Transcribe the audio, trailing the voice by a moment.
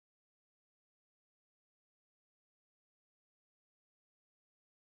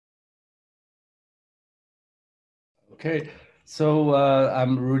Okay, so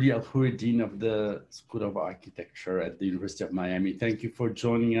I'm Rudy Al-Khoury, Dean of the School of Architecture at the University of Miami. Thank you for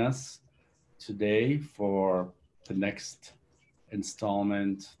joining us today for the next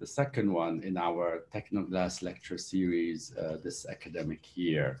installment, the second one in our Tecnoglass lecture series this academic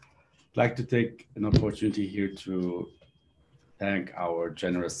year. I'd like to take an opportunity here to thank our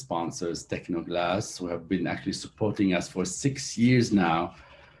generous sponsors, Tecnoglass, who have been actually supporting us for 6 years now,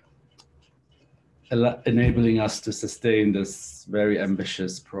 enabling us to sustain this very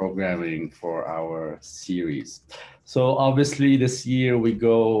ambitious programming for our series. So obviously this year we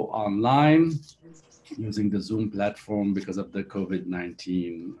go online using the Zoom platform because of the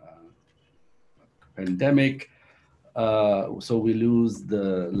COVID-19 pandemic. So we lose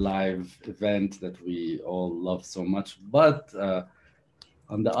the live event that we all love so much. But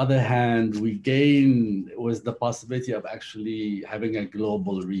on the other hand, we gain was the possibility of actually having a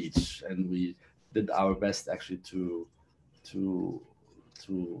global reach, and we did our best actually to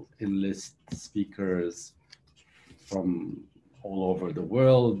enlist speakers from all over the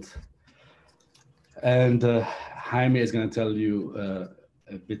world. And Jaime is going to tell you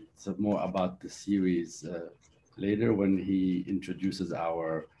a bit more about the series later when he introduces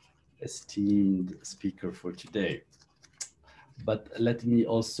our esteemed speaker for today. But let me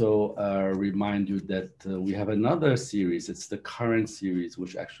also remind you that we have another series. It's the current series,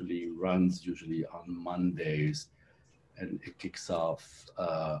 which actually runs usually on Mondays, and it kicks off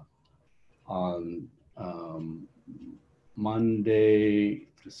on Monday,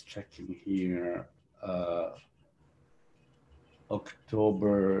 just checking here,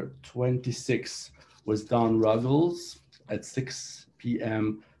 October 26th, with Don Ruggles at 6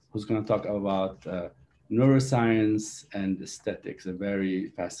 p.m., who's going to talk about neuroscience and aesthetics, a very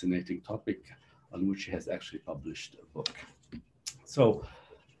fascinating topic on which he has actually published a book. So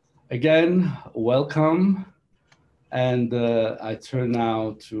again, welcome. And I turn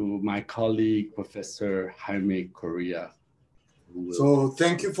now to my colleague, Professor Jaime Correa. So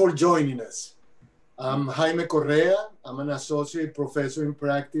thank you for joining us. I'm Jaime Correa. I'm an associate professor in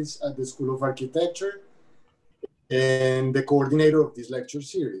practice at the School of Architecture and the coordinator of this lecture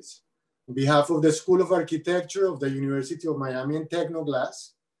series. On behalf of the School of Architecture of the University of Miami and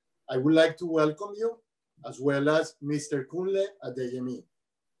Tecnoglass, I would like to welcome you, as well as Mr. Kunle Adeyemi.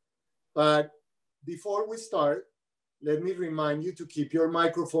 But before we start, let me remind you to keep your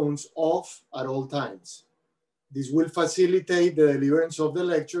microphones off at all times. This will facilitate the deliverance of the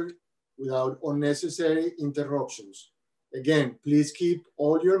lecture without unnecessary interruptions. Again, please keep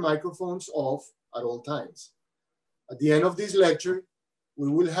all your microphones off at all times. At the end of this lecture, we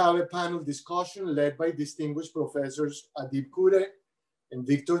will have a panel discussion led by distinguished professors Adib Kure and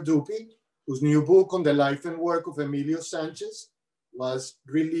Victor Dupi, whose new book on the life and work of Emilio Sanchez was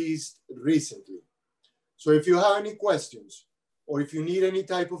released recently. So if you have any questions, or if you need any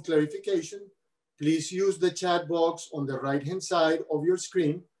type of clarification, please use the chat box on the right-hand side of your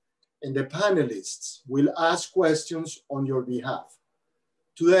screen, and the panelists will ask questions on your behalf.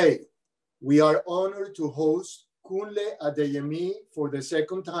 Today, we are honored to host Kunle Adeyemi for the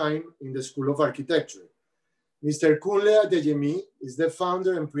second time in the School of Architecture. Mr. Kunle Adeyemi is the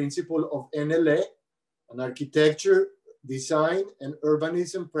founder and principal of NLA, an architecture, design, and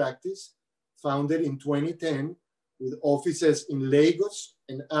urbanism practice founded in 2010 with offices in Lagos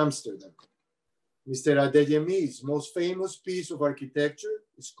and Amsterdam. Mr. Adeyemi's most famous piece of architecture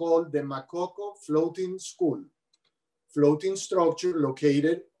is called the Makoko Floating School, floating structure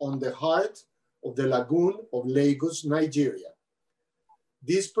located on the heart of the lagoon of Lagos, Nigeria.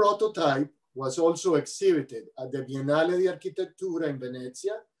 This prototype was also exhibited at the Biennale di Architettura in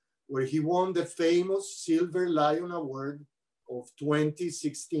Venezia, where he won the famous Silver Lion Award of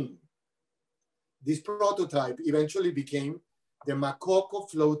 2016. This prototype eventually became the Makoko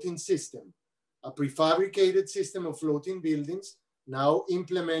Floating System, a prefabricated system of floating buildings now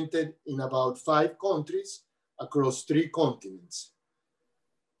implemented in about 5 countries across 3 continents.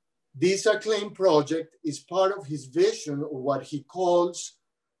 This acclaimed project is part of his vision of what he calls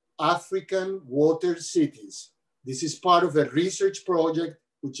African water cities. This is part of a research project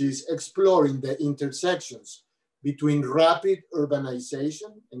which is exploring the intersections between rapid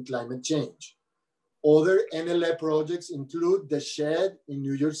urbanization and climate change. Other NLA projects include the Shed in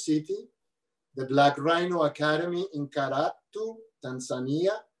New York City, the Black Rhino Academy in Karatu,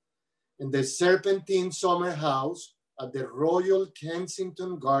 Tanzania, and the Serpentine Summer House at the Royal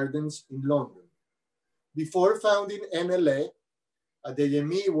Kensington Gardens in London. Before founding NLA,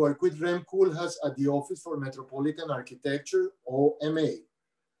 Adeyemi worked with Rem Koolhaas at the Office for Metropolitan Architecture, OMA.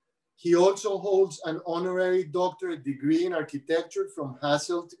 He also holds an honorary doctorate degree in architecture from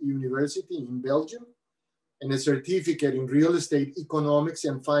Hasselt University in Belgium and a certificate in real estate economics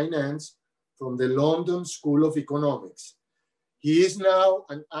and finance from the London School of Economics. He is now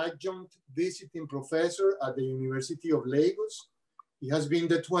an adjunct visiting professor at the University of Lagos. He has been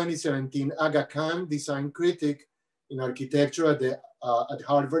the 2017 Aga Khan Design Critic in Architecture at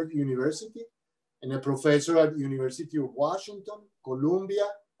Harvard University, and a professor at the University of Washington, Columbia,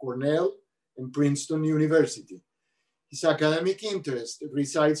 Cornell, and Princeton University. His academic interest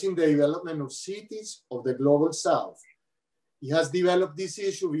resides in the development of cities of the Global South. He has developed this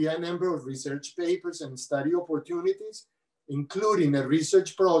issue via a number of research papers and study opportunities, including a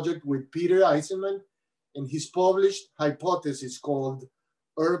research project with Peter Eisenman and his published hypothesis called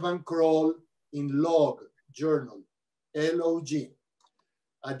Urban Crawl in Log Journal, LOG.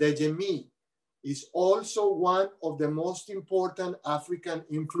 Adeyemi is also one of the most important African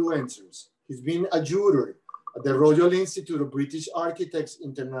influencers. He's been a juror at the Royal Institute of British Architects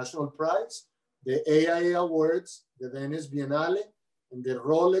International Prize, the AIA Awards, the Venice Biennale, and the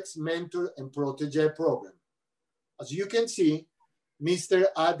Rolex Mentor and Protege Program. As you can see, Mr.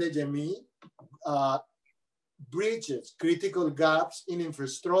 Adeyemi bridges critical gaps in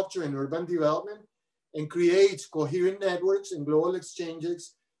infrastructure and urban development and creates coherent networks and global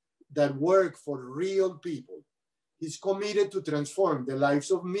exchanges that work for real people. He's committed to transform the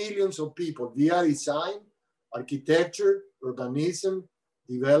lives of millions of people via design, architecture, urbanism,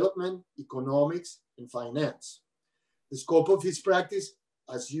 development, economics, and finance. The scope of his practice,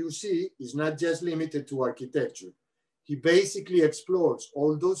 as you see, is not just limited to architecture. He basically explores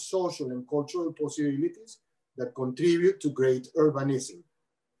all those social and cultural possibilities that contribute to great urbanism.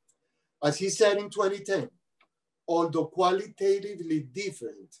 As he said in 2010, although qualitatively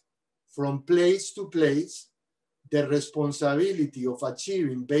different from place to place, the responsibility of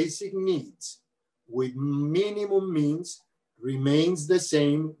achieving basic needs with minimum means remains the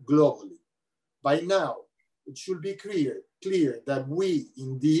same globally. By now, it should be clear that we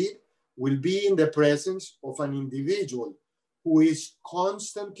indeed will be in the presence of an individual who is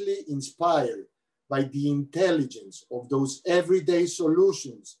constantly inspired by the intelligence of those everyday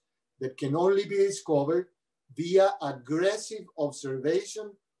solutions that can only be discovered via aggressive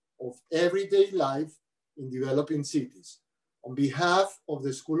observation of everyday life in developing cities. On behalf of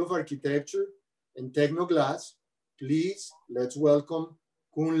the School of Architecture and Tecnoglass, please let's welcome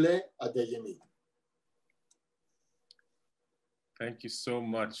Kunle Adeyemi. Thank you so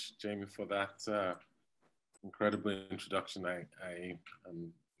much, Jamie, for that incredible introduction. I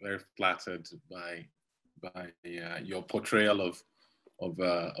am very flattered by your portrayal of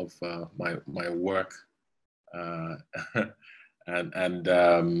my work, and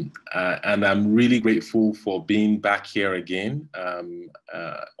I'm really grateful for being back here again.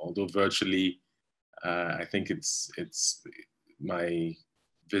 Although virtually, I think it's my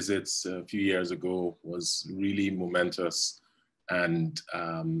visits a few years ago was really momentous. And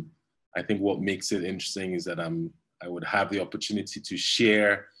I think what makes it interesting is that I would have the opportunity to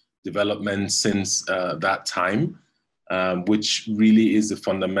share developments since that time, which really is the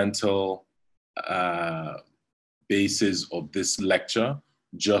fundamental basis of this lecture,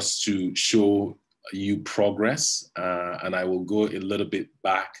 just to show you progress. And I will go a little bit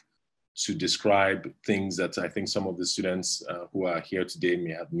back to describe things that I think some of the students who are here today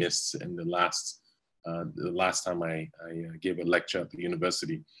may have missed in the last time I gave a lecture at the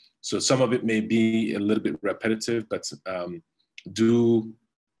university. So some of it may be a little bit repetitive, but do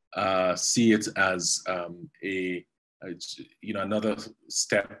see it as another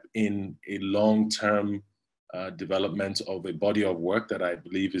step in a long-term development of a body of work that I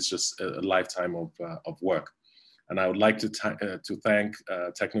believe is just a lifetime of work. And I would like to thank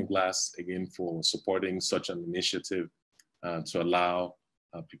Tecnoglass again for supporting such an initiative to allow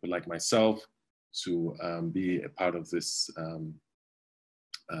people like myself to be a part of this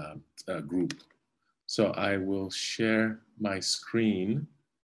group. So I will share my screen.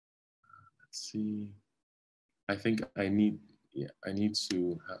 Let's see. I think I need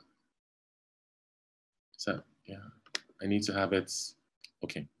to have, I need to have it.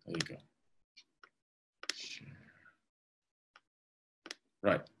 Okay, there you go. Share.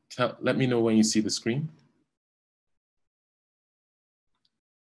 Right, let me know when you see the screen.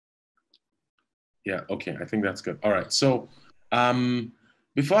 Yeah, okay, I think that's good. All right, so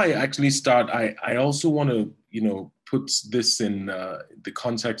before I actually start, I also want to, put this in the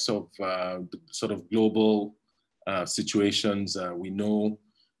context of the sort of global situations. We know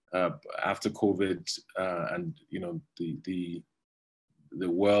after COVID and, the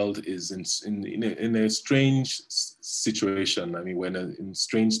world is in a strange situation. I mean, we're in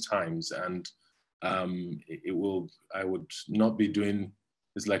strange times, and I would not be doing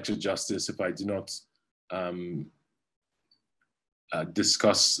this lecture justice if I do not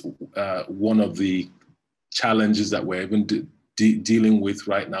discuss one of the challenges that we're even dealing with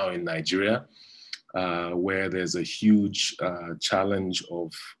right now in Nigeria, where there's a huge challenge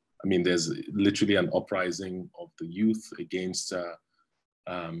of, I mean, there's literally an uprising of the youth against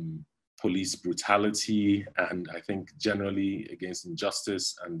police brutality, and I think generally against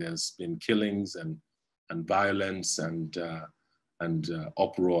injustice, and there's been killings and violence and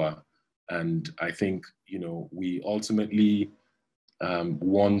uproar. And I think, you know, we ultimately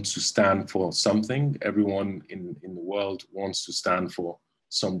want to stand for something. Everyone in the world wants to stand for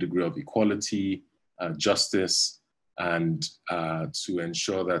some degree of equality, justice, and to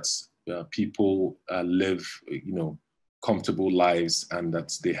ensure that people live, you know, comfortable lives, and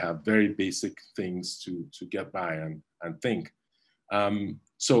that they have very basic things to get by and think. And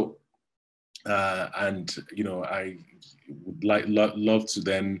you know, I would love to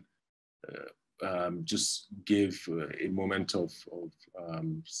then just give a moment of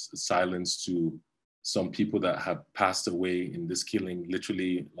silence to some people that have passed away in this killing,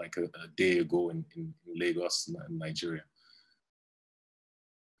 literally like a day ago in Lagos, Nigeria.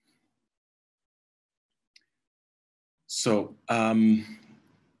 So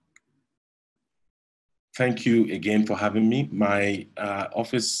thank you again for having me. My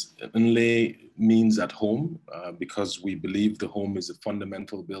office, Kunle, means at home, because we believe the home is a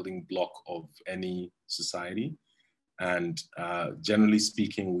fundamental building block of any society. And generally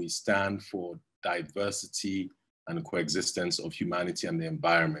speaking, we stand for diversity and coexistence of humanity and the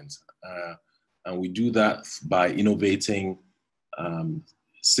environment. And we do that by innovating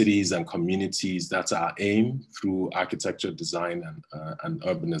cities and communities. That's our aim through architecture, design, and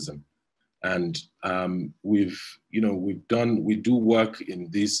urbanism. And we do work in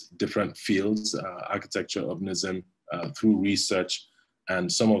these different fields, architecture, urbanism, through research.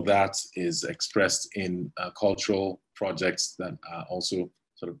 And some of that is expressed in cultural projects that are also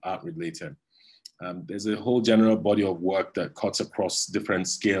sort of art related. There's a whole general body of work that cuts across different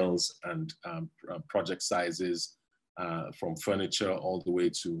scales and project sizes, from furniture all the way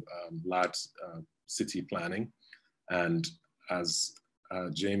to large city planning. And as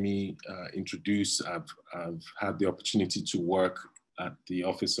Jamie introduced, I've had the opportunity to work at the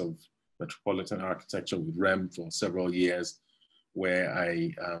Office of Metropolitan Architecture with REM for several years, where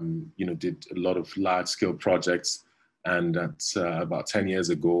I did a lot of large-scale projects. And that's about 10 years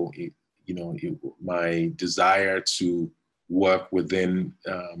ago, my desire to work within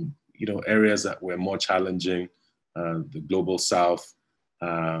areas that were more challenging, the global South,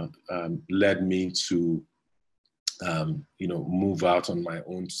 led me to move out on my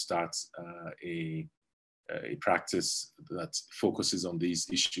own to start a practice that focuses on these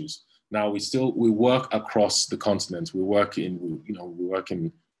issues. Now we work across the continent. We work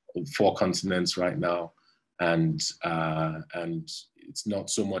in 4 continents right now, and it's not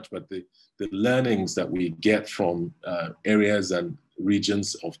so much, but the learnings that we get from areas and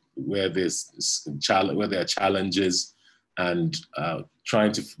regions of where there are challenges, and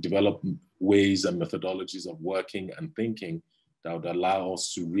trying to develop ways and methodologies of working and thinking that would allow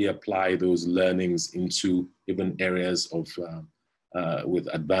us to reapply those learnings into even areas of with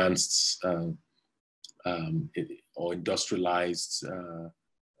advanced or industrialized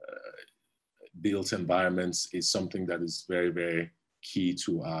built environments is something that is very, very key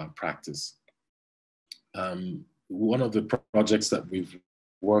to our practice. One of the projects that we've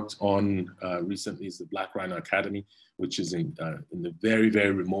worked on recently is the Black Rhino Academy, which is in the very,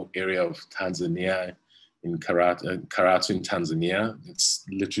 very remote area of Tanzania, in Karatu in Tanzania. It's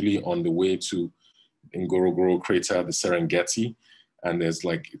literally on the way to Ngorongoro crater, the Serengeti. And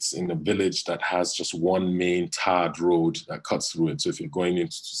it's in a village that has just one main tarred road that cuts through it. So if you're going in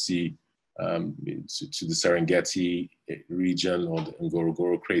to see to the Serengeti region or the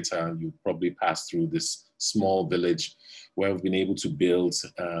Ngorongoro crater, you probably pass through this small village where we've been able to build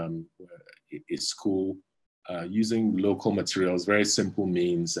a school using local materials, very simple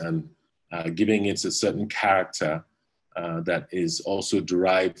means, and giving it a certain character that is also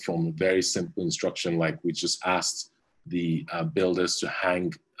derived from very simple instruction, like we just asked the builders to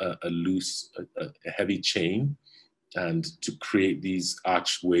hang a heavy chain and to create these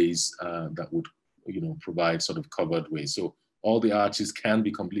archways that would provide sort of covered ways. So all the arches can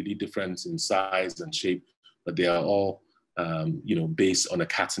be completely different in size and shape, but they are all based on a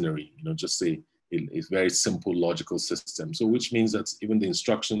catenary, just a very simple logical system. So which means that even the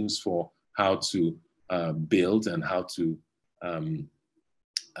instructions for how to build and how to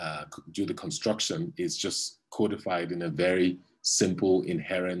do the construction is just codified in a very simple,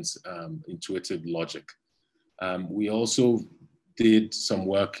 inherent, intuitive logic. We also did some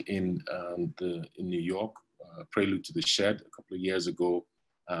work in New York, Prelude to the Shed a couple of years ago,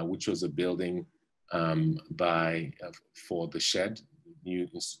 which was a building for the Shed, new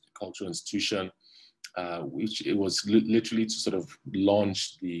cultural institution, which it was literally to sort of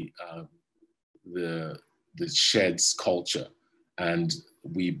launch the Shed's culture. And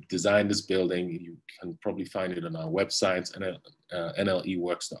we designed this building. You can probably find it on our website,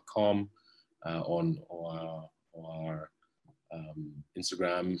 nleworks.com, on our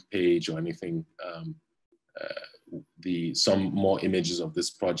Instagram page or anything. Some more images of this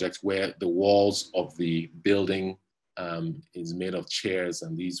project where the walls of the building is made of chairs,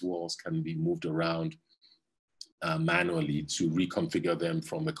 and these walls can be moved around manually to reconfigure them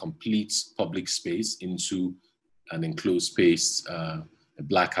from a complete public space into an enclosed space, a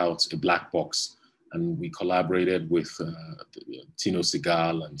black box. And we collaborated with Tino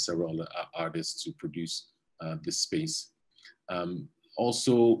Segal and several other artists to produce this space.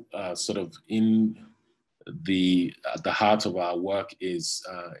 Also, sort of at the heart of our work is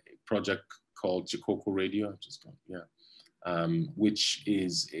a project called Makoko Radio, which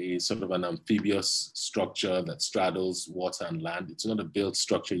is a sort of an amphibious structure that straddles water and land. It's not a built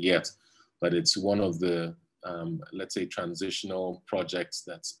structure yet, but it's one of the, let's say, transitional projects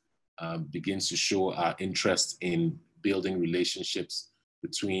that begins to show our interest in building relationships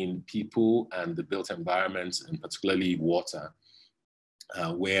between people and the built environment, and particularly water,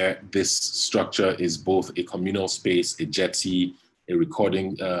 where this structure is both a communal space, a jetty, a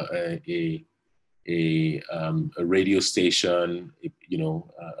recording, a radio station,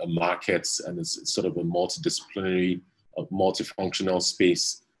 a market, and it's sort of a multidisciplinary, multifunctional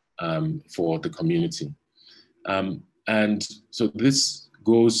space for the community. And so this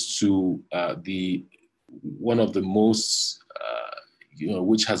goes to one of the most,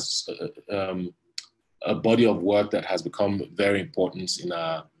 which has a body of work that has become very important in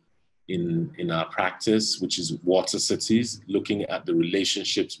our practice, which is water cities, looking at the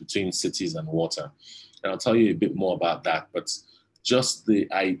relationships between cities and water. And I'll tell you a bit more about that, but just the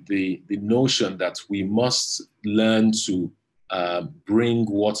notion that we must learn to bring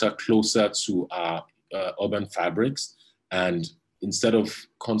water closer to our urban fabrics, and instead of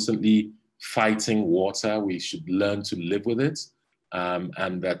constantly fighting water, we should learn to live with it.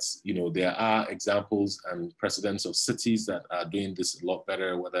 And that, there are examples and precedents of cities that are doing this a lot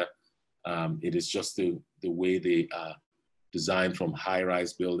better, whether it is just the way they are designed, from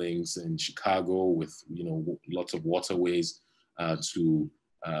high-rise buildings in Chicago with, lots of waterways to,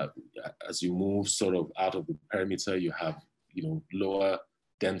 as you move sort of out of the perimeter, you have, lower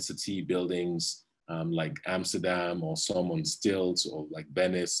density buildings like Amsterdam, or some on stilts, or like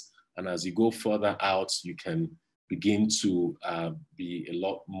Venice. And as you go further out, you can begin to be a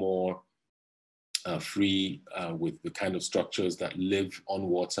lot more free with the kind of structures that live on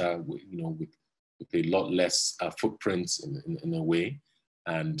water, with a lot less footprints in a way.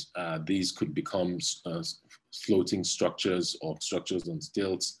 And these could become floating structures or structures on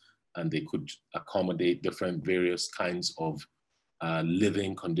stilts, and they could accommodate different various kinds of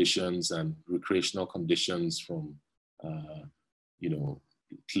living conditions and recreational conditions, from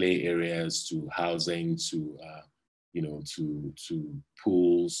play areas to housing to to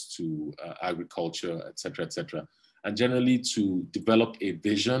pools, to agriculture, etc., etc. And generally to develop a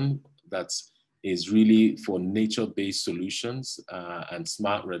vision that is really for nature-based solutions and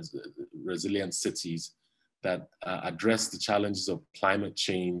smart, resilient cities that address the challenges of climate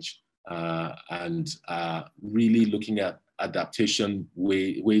change and really looking at adaptation,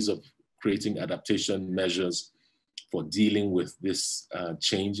 ways of creating adaptation measures for dealing with these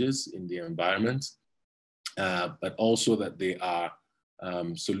changes in the environment. But also that they are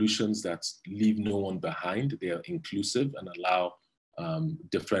solutions that leave no one behind. They are inclusive and allow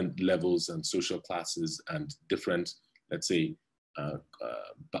different levels and social classes and different, let's say, a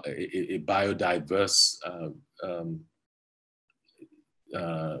biodiverse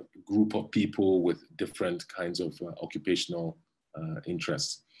group of people with different kinds of occupational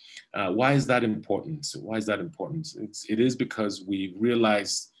interests. Why is that important? Why is that important? It is because we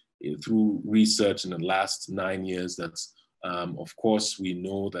realized through research in the last 9 years that, of course, we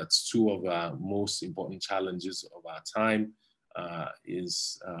know that two of our most important challenges of our time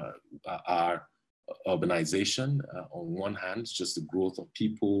is our urbanization. On one hand, just the growth of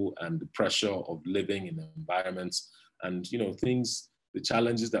people and the pressure of living in environments, and the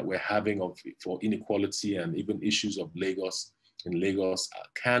challenges that we're having for inequality and even issues of Lagos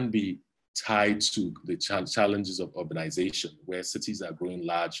can be tied to the challenges of urbanization, where cities are growing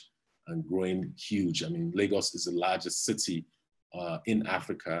large and growing huge. I mean, Lagos is the largest city in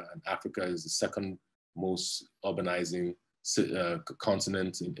Africa, and Africa is the second most urbanizing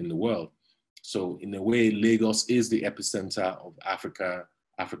continent in the world. So in a way, Lagos is the epicenter of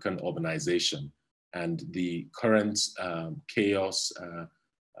African urbanization, and the current chaos,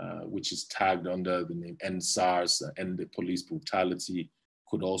 which is tagged under the name End SARS, End the Police Brutality,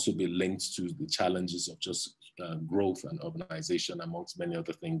 could also be linked to the challenges of just growth and urbanization, amongst many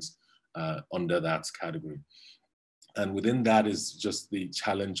other things under that category. And within that is just the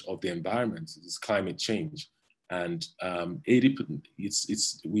challenge of the environment, it's climate change. And we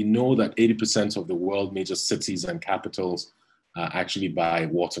know that 80% of the world major cities and capitals are actually by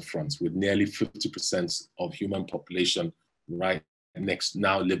waterfronts, with nearly 50% of human population right next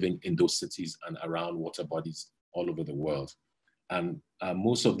now living in those cities and around water bodies all over the world. And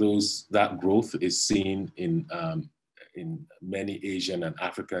most of that growth is seen in many Asian and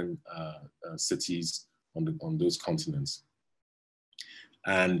African cities on those continents.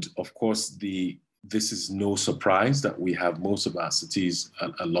 And of course, this is no surprise that we have most of our cities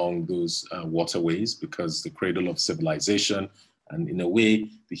along those waterways, because the cradle of civilization, and in a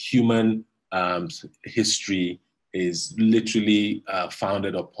way, the human history is literally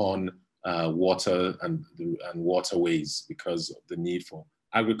founded upon water and waterways, because of the need for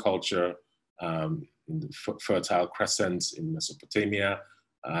agriculture in the Fertile Crescent in Mesopotamia,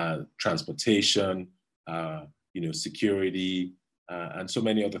 transportation, security, and so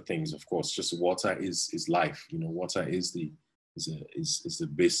many other things. Of course, just water is life. Water is the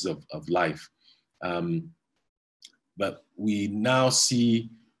basis of life. But we now see,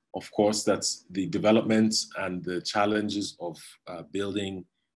 of course, that the development and the challenges of building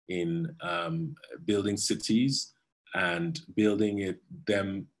cities and building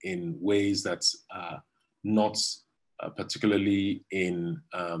them in ways that are not particularly in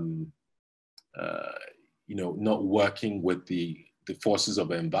not working with the forces of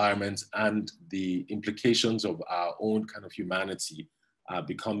the environment, and the implications of our own kind of humanity are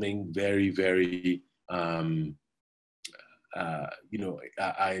becoming very, very, are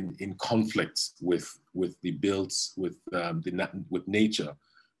in conflict with the built, with nature,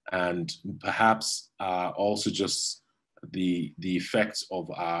 and perhaps also just the effects of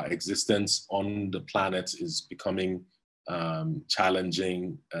our existence on the planet is becoming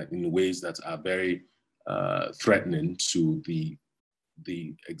challenging in ways that are very threatening to the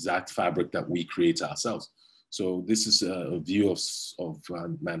exact fabric that we create ourselves. So this is a view of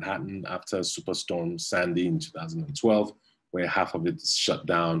Manhattan after Superstorm Sandy in 2012, where half of it is shut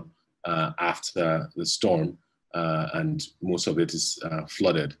down after the storm, and most of it is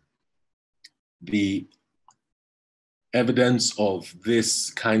flooded. The evidence of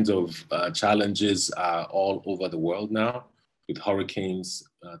this kind of challenges are all over the world now, with hurricanes,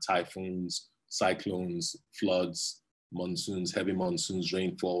 typhoons, cyclones, floods, monsoons, heavy monsoons,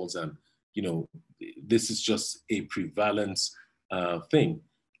 rainfalls, and this is just a prevalent thing.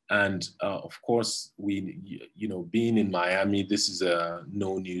 And of course, being in Miami, this is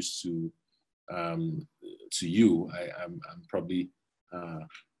no news to you. I'm probably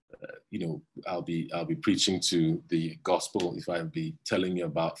I'll be preaching to the gospel if I'll be telling you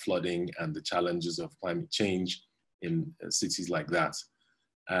about flooding and the challenges of climate change in cities like that.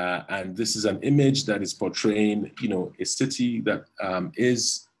 And this is an image that is portraying, a city that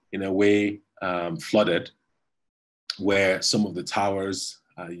is in a way flooded, where some of the towers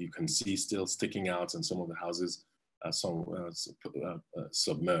you can see still sticking out, and some of the houses are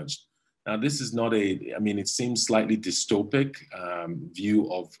submerged. Now, this is not it seems slightly dystopic view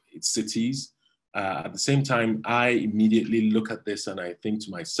of its cities. At the same time, I immediately look at this and I think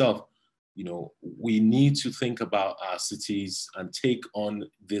to myself, we need to think about our cities and take on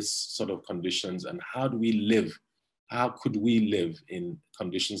this sort of conditions, and how do we live? How could we live in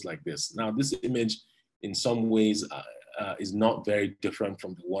conditions like this? Now, this image in some ways is not very different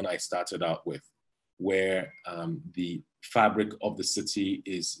from the one I started out with, where the fabric of the city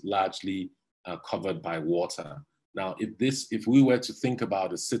is largely covered by water. Now, if we were to think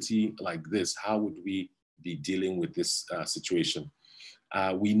about a city like this, how would we be dealing with this situation?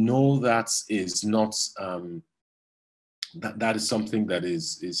 We know that is not, that is something that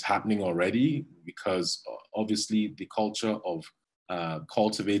is happening already, because obviously the culture of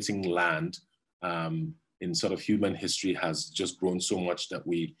cultivating land in sort of human history has just grown so much that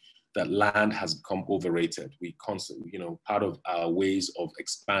land has become overrated. We constantly, part of our ways of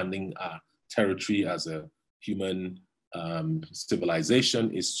expanding our territory as a human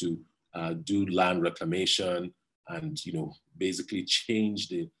civilization is to do land reclamation and, basically change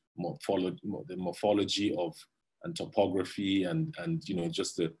the morphology of and topography and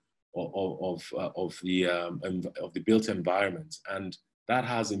just the built environment. And that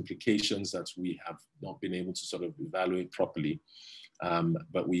has implications that we have not been able to sort of evaluate properly.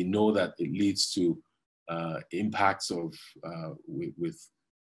 But we know that it leads to impacts of with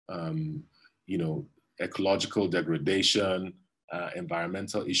you know, ecological degradation,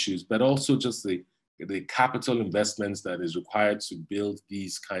 environmental issues, but also just the capital investments that is required to build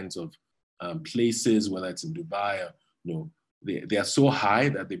these kinds of places, whether it's in Dubai, or, you know, they are so high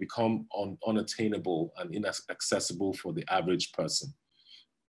that they become unattainable and inaccessible for the average person.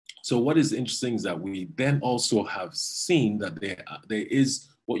 So what is interesting is that we then also have seen that there is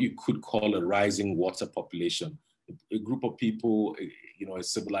what you could call a rising water population, a group of people, you know, a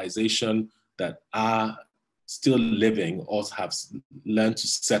civilization that are still living or have learned to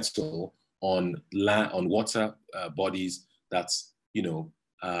settle on land, on water bodies that's, you know,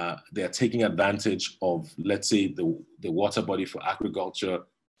 they're taking advantage of, let's say, the water body for agriculture,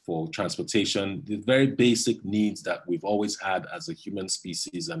 for transportation, the very basic needs that we've always had as a human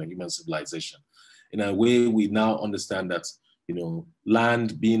species and a human civilization. In a way, we now understand that, you know,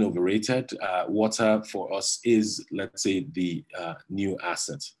 land being overrated, water for us is, let's say, the new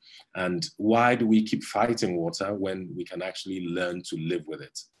asset. And why do we keep fighting water when we can actually learn to live with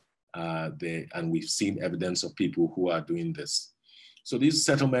it? And we've seen evidence of people who are doing this. So these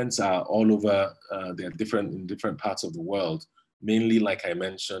settlements are all over, they're different in different parts of the world. Mainly, like I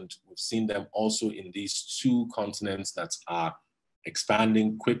mentioned, we've seen them also in these two continents that are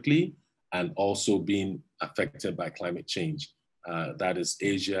expanding quickly and also being affected by climate change. That is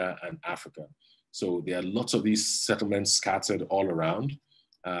Asia and Africa. So there are lots of these settlements scattered all around.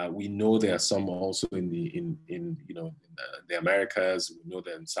 We know there are some also in the Americas. We know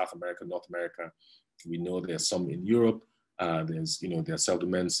they're in South America, North America. We know there's some in Europe. There are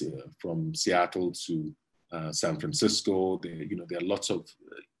settlements from Seattle to San Francisco. There are lots of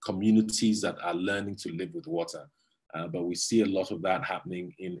communities that are learning to live with water. But we see a lot of that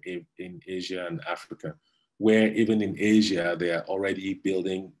happening in Asia and Africa, where even in Asia, they are already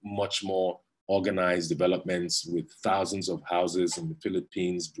building much more organized developments with thousands of houses in the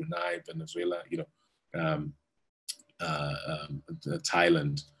Philippines, Brunei, Venezuela,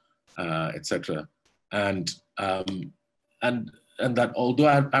 Thailand, etc. And that although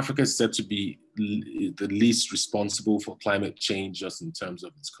Africa is said to be the least responsible for climate change, just in terms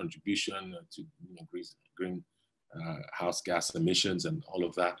of its contribution to greenhouse gas emissions and all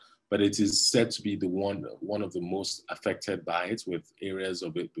of that, but it is said to be the one of the most affected by it, with areas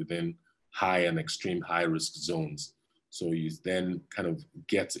of it within high and extreme high risk zones. So you then kind of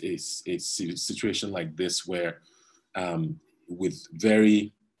get a situation like this where with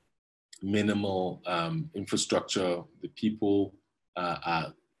very minimal infrastructure, the people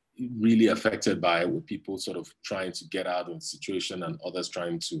are really affected by it, with people sort of trying to get out of the situation and others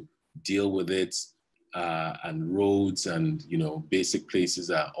trying to deal with it. And roads and basic places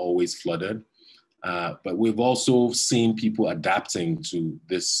are always flooded. But we've also seen people adapting to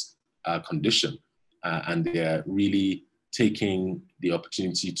this condition, and they're really taking the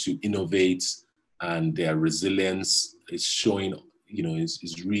opportunity to innovate, and their resilience is showing,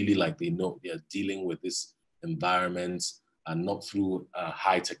 is really like they know they're dealing with this environment, and not through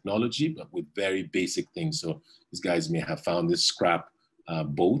high technology, but with very basic things. So these guys may have found this scrap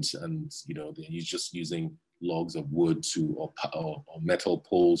boat, and they're just using logs of wood or metal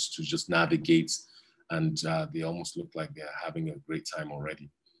poles to just navigate, and they almost look like they're having a great time already.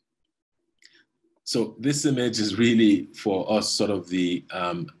 So this image is really for us sort of the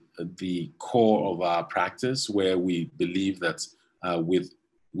core of our practice, where we believe that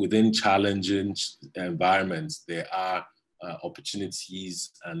within challenging environments there are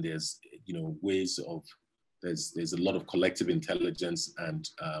opportunities, and there's ways of there's a lot of collective intelligence and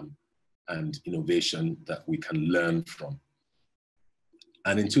innovation that we can learn from.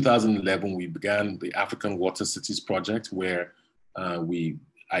 And in 2011, we began the African Water Cities Project, where we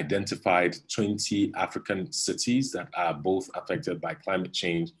identified 20 African cities that are both affected by climate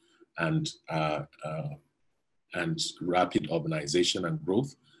change and rapid urbanization and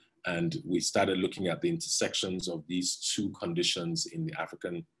growth. And we started looking at the intersections of these two conditions in the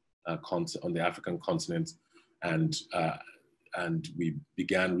African on the African continent. And we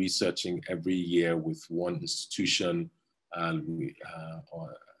began researching every year with one institution,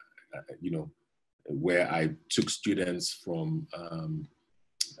 where I took students from,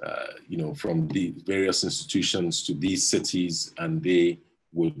 from the various institutions to these cities, and they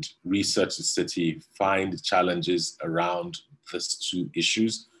would research the city, find challenges around these two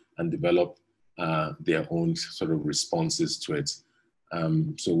issues, and develop their own sort of responses to it.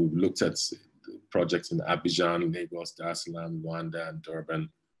 So we've looked at projects in Abidjan, Lagos, Dar es Salaam, Rwanda, and Durban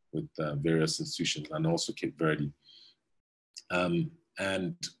with various institutions, and also Cape Verde.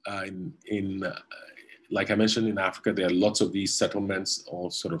 And like I mentioned, in Africa, there are lots of these settlements all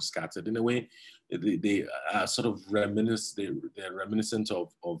sort of scattered. In a way, they are sort of they're reminiscent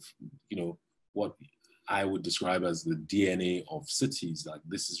of, you know, what I would describe as the DNA of cities. Like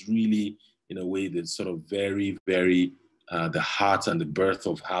this is really, in a way, the sort of very, very, the heart and the birth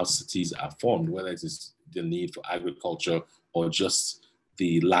of how cities are formed, whether it is the need for agriculture or just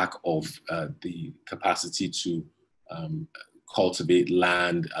the lack of the capacity to cultivate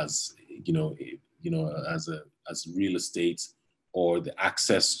land as, as real estate, or the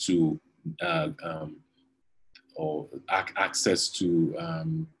access to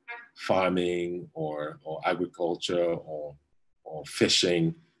farming or agriculture or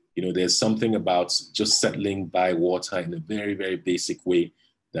fishing. You know, there's something about just settling by water in a very, very basic way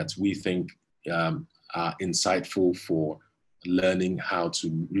that we think are insightful for learning how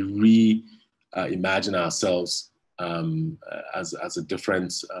to imagine ourselves as a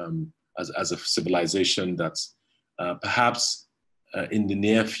different, as a civilization that's perhaps in the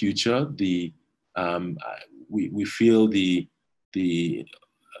near future, we feel the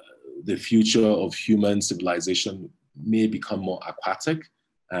future of human civilization may become more aquatic,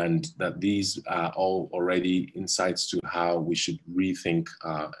 and that these are all already insights to how we should rethink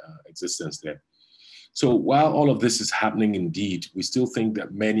our existence there. So while all of this is happening indeed, we still think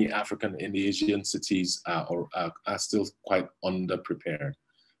that many African and Asian cities are still quite underprepared,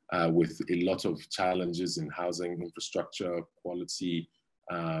 with a lot of challenges in housing, infrastructure, quality,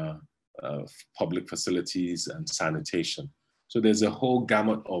 public facilities, and sanitation. So there's a whole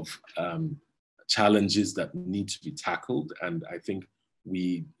gamut of challenges that need to be tackled. And I think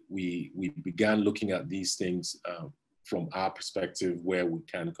we began looking at these things from our perspective, where we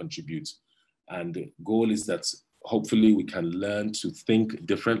can contribute. And the goal is that hopefully we can learn to think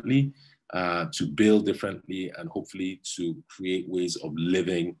differently, to build differently, and hopefully to create ways of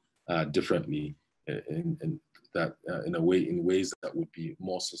living differently in ways that would be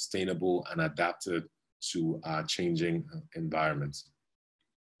more sustainable and adapted to our changing environments.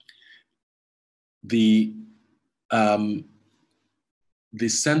 The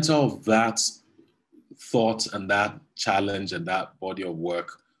center of that thought and that challenge and that body of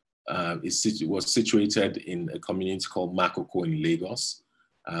work was situated in a community called Makoko in Lagos.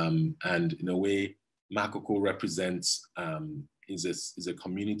 And in a way, Makoko represents, is a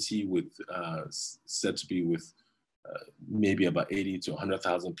community with, said to be with maybe about 80 to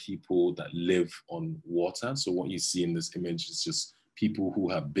 100,000 people that live on water. So what you see in this image is just people who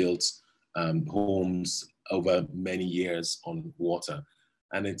have built homes over many years on water.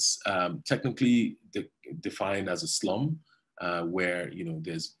 And it's technically defined as a slum, where, you know,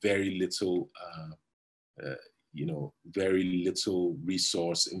 there's very little, very little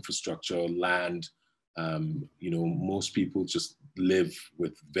resource, infrastructure, land. You know, most people just live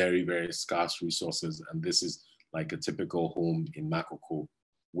with very, very scarce resources. And this is like a typical home in Makoko,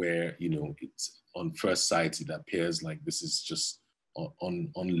 where, you know, it's on first sight, it appears like this is just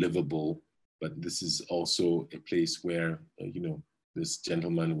unlivable. But this is also a place where, you know, this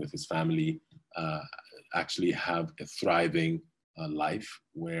gentleman with his family actually have a thriving life,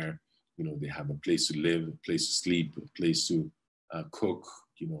 where, you know, they have a place to live, a place to sleep, a place to cook,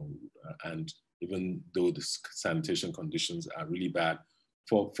 you know, and even though the sanitation conditions are really bad,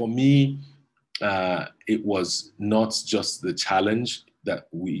 for me, it was not just the challenge that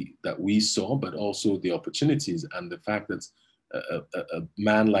we saw, but also the opportunities, and the fact that a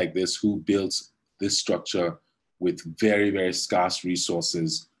man like this who built this structure with very, very scarce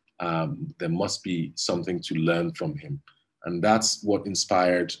resources, there must be something to learn from him. And that's what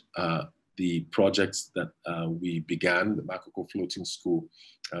inspired the projects that we began, the Makoko Floating School,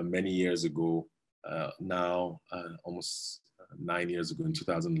 many years ago, now almost 9 years ago in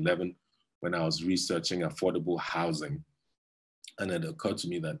 2011, when I was researching affordable housing. And it occurred to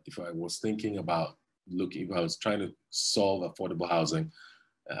me that if I was thinking about if I was trying to solve affordable housing,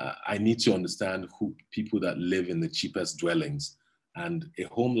 I need to understand who people that live in the cheapest dwellings. And a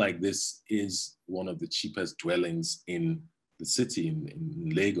home like this is one of the cheapest dwellings in the city,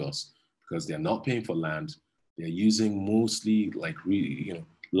 in Lagos, because they're not paying for land. They're using mostly like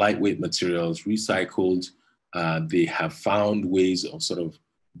lightweight materials, recycled. They have found ways of sort of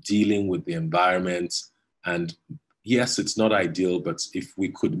dealing with the environment. And yes, it's not ideal, but if we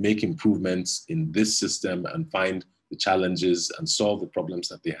could make improvements in this system and find the challenges and solve the problems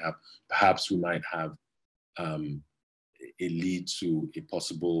that they have, perhaps we might have a lead to a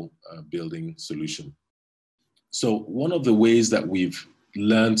possible building solution. So one of the ways that we've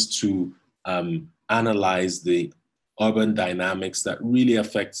learned to analyze the urban dynamics that really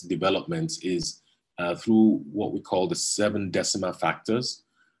affect development is through what we call the 7 decimal factors.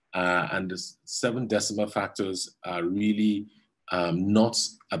 And the 7 decimal factors are really not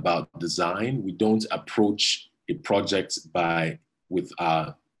about design. We don't approach a project with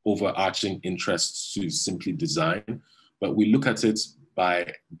our overarching interests to simply design, but we look at it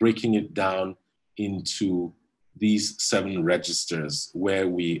by breaking it down into these 7 registers where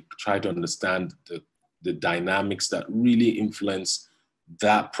we try to understand the dynamics that really influence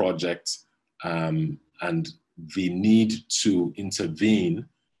that project and the need to intervene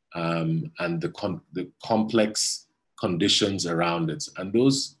and the complex conditions around it. And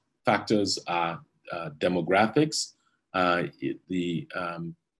those factors are demographics, the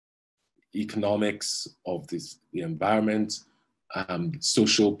economics of the environment,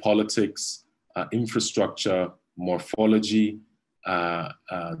 social politics, infrastructure, morphology,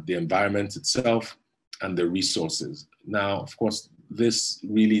 the environment itself, and the resources. Now, of course, this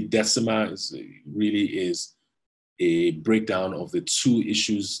really really is a breakdown of the 2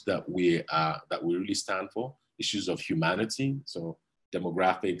 issues that we really stand for: issues of humanity, so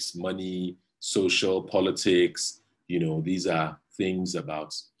demographics, money, social, politics. These are things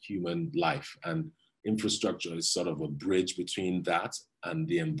about human life, and infrastructure is sort of a bridge between that and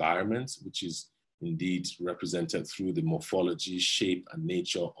the environment, which is indeed represented through the morphology, shape, and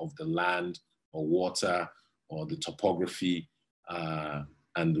nature of the land or water or the topography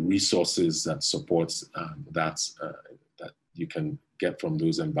and the resources that supports that you can get from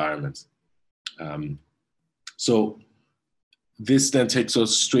those environments. So this then takes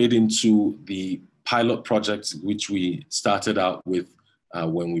us straight into the pilot project, which we started out with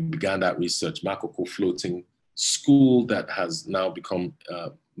when we began that research, Makoko Floating School, that has now become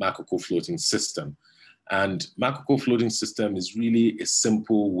Makoko Floating System. And Makoko Floating System is really a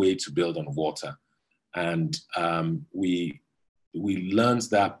simple way to build on water. And we learned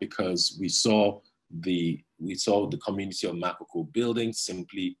that because we saw the community of Makoko building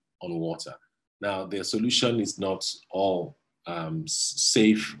simply on water. Now, their solution is not all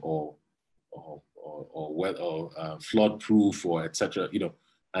safe or flood-proof or etc.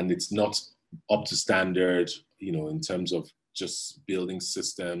 And it's not up to standard, in terms of just building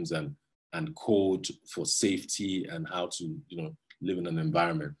systems and code for safety and how to, live in an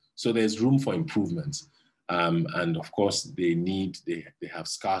environment. So there's room for improvement. And of course, they have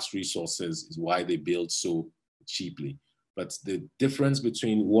scarce resources, is why they build so cheaply. But the difference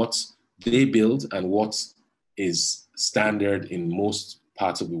between what they build and what is standard in most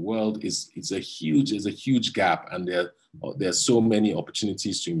parts of the world is a huge gap, and there are so many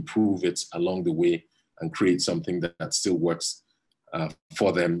opportunities to improve it along the way and create something that still works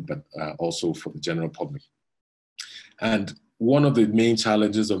for them, but also for the general public. And one of the main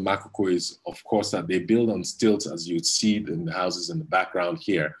challenges of Makoko is, of course, that they build on stilts, as you'd see in the houses in the background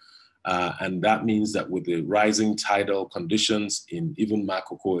here. And that means that with the rising tidal conditions in even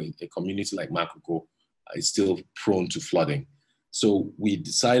Makoko, a community like Makoko is still prone to flooding. So we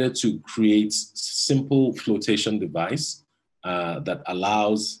decided to create a simple flotation device that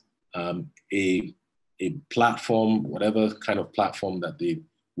allows a platform, whatever kind of platform that they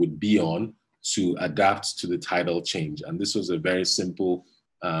would be on, to adapt to the tidal change. And this was a very simple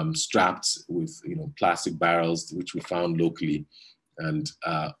strapped with plastic barrels, which we found locally, and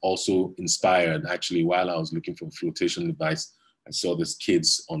also inspired. Actually, while I was looking for a flotation device, I saw these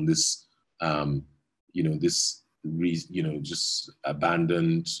kids on this, just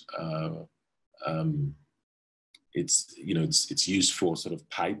abandoned. It's used for sort of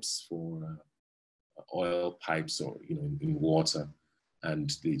pipes, for oil pipes, or in water,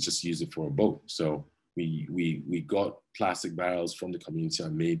 and they just use it for a boat. So we got plastic barrels from the community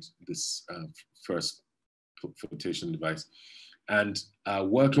and made this first flotation device. And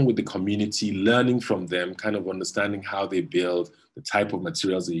working with the community, learning from them, kind of understanding how they build, the type of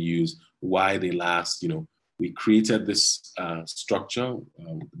materials they use, why they last. We created this structure,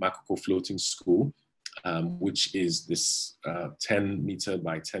 the Makoko Floating School, which is this 10 meter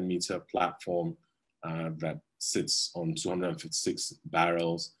by 10 meter platform that sits on 256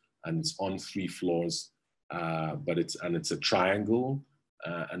 barrels, and it's on 3 floors, but it's a triangle.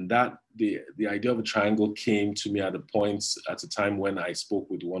 And that the idea of a triangle came to me at a time when I spoke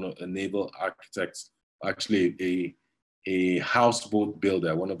with one of a naval architect, actually a houseboat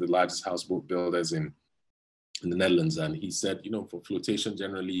builder, one of the largest houseboat builders in the Netherlands. And he said, for flotation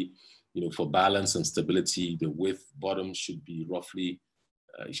generally, for balance and stability, the width bottom should be roughly,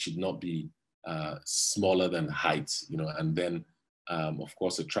 it should not be smaller than height, and then of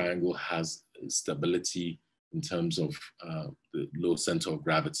course a triangle has stability in terms of the low center of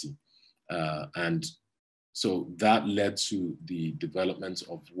gravity. And so that led to the development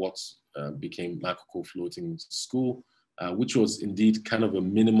of what became Makoko Floating School, which was indeed kind of a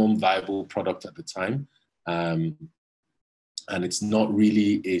minimum viable product at the time. And it's not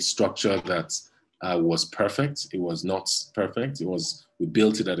really a structure that was perfect. It was not perfect. We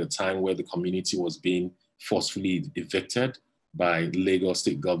built it at a time where the community was being forcefully evicted by Lagos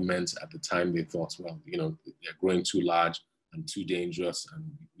state government. At the time, they thought, well, they're growing too large and too dangerous, and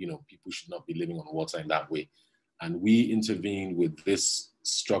people should not be living on water in that way. And we intervened with this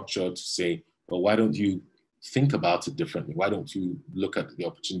structure to say, well, why don't you think about it differently? Why don't you look at the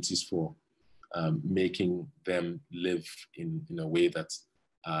opportunities for making them live in a way that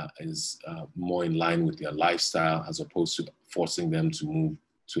is more in line with their lifestyle, as opposed to forcing them to move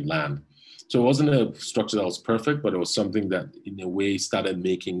to land. So it wasn't a structure that was perfect, but it was something that in a way started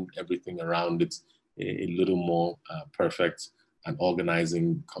making everything around it a little more perfect, and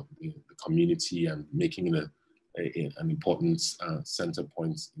organizing the community and making it an important center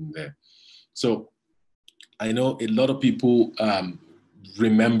point in there. So I know a lot of people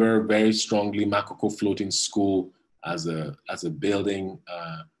remember very strongly Makoko Floating School as a building,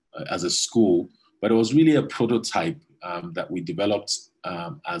 as a school, but it was really a prototype that we developed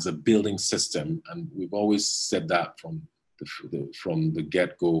as a building system, and we've always said that from the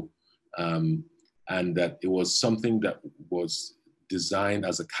get-go, and that it was something that was designed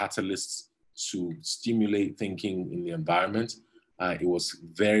as a catalyst to stimulate thinking in the environment. It was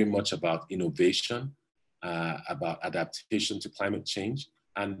very much about innovation, about adaptation to climate change,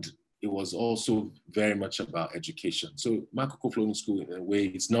 and it was also very much about education. So Makoko Floating School, in a way,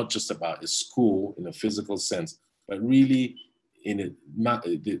 it's not just about a school in a physical sense, but really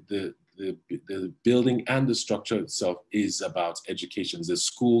the building and the structure itself is about education. It's a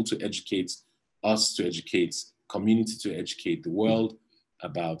school to educate us, to educate community, to educate the world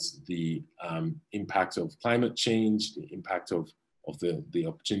about the impact of climate change, the impact of the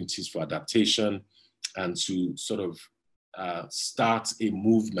opportunities for adaptation, and to sort of start a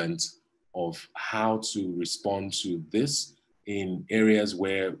movement of how to respond to this in areas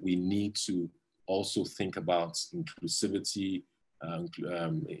where we need to also think about inclusivity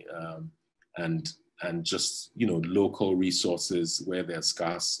and just local resources where there's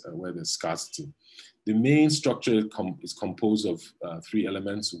scarcity. The main structure is composed of 3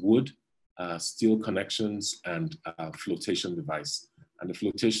 elements: wood, steel connections, and flotation device. And the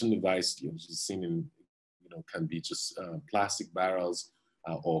flotation device, you've seen in, can be just plastic barrels,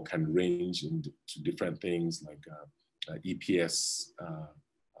 or can range into different things like EPS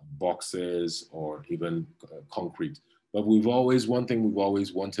boxes, or even concrete. But one thing we've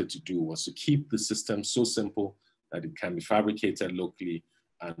always wanted to do was to keep the system so simple that it can be fabricated locally,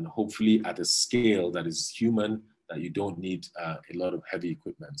 and hopefully at a scale that is human, that you don't need a lot of heavy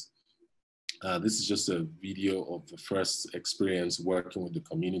equipment. This is just a video of the first experience working with the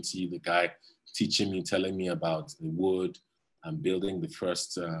community, the guy teaching me, telling me about the wood, and building the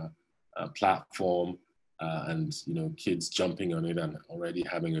first platform, and kids jumping on it and already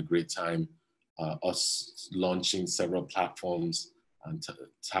having a great time. Us launching several platforms and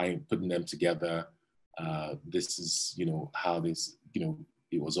putting them together. This is how this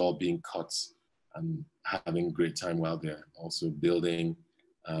it was all being cut, and having a great time while they're also building,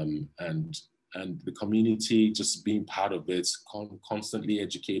 and the community just being part of it, constantly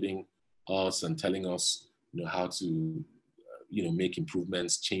educating us and telling us how to make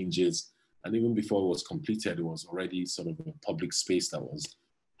improvements, changes. And even before it was completed, it was already sort of a public space that was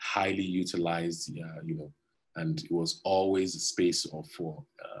highly utilized, and it was always a space for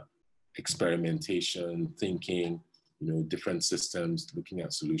experimentation, thinking, different systems, looking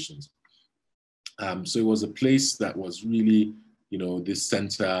at solutions. So it was a place that was really, this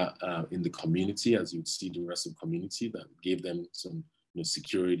center in the community, as you'd see the rest of the community, that gave them some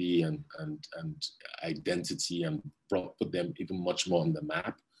security and identity, and put them even much more on the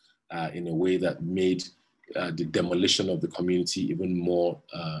map in a way that made the demolition of the community even more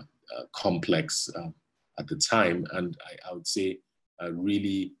complex at the time. And I would say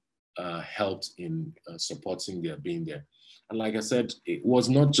really helped in supporting their being there. And like I said, it was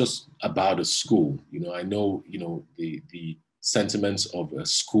not just about a school. I know, the sentiments of a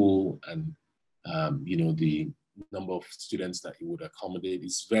school and, the number of students that it would accommodate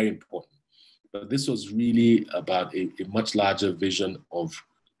is very important. But this was really about a much larger vision of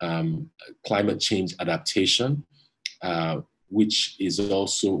climate change adaptation, which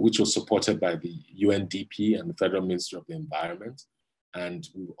was supported by the UNDP and the Federal Ministry of the Environment. And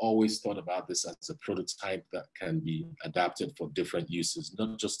we've always thought about this as a prototype that can be adapted for different uses,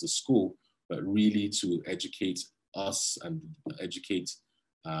 not just the school, but really to educate us and educate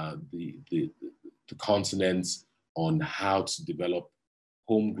the continent on how to develop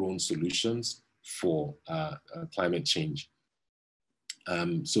homegrown solutions for climate change.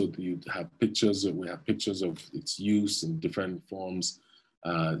 So you have pictures, we have pictures of its use in different forms,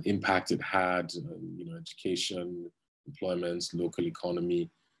 impact it had, you know, education, employment, local economy,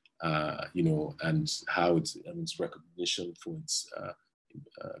 you know, and how its recognition for its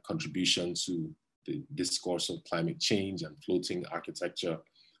contribution to the discourse of climate change and floating architecture,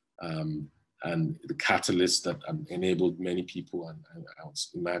 and the catalyst that enabled many people, and I would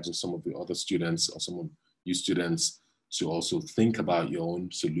imagine some of the other students or some of you students to also think about your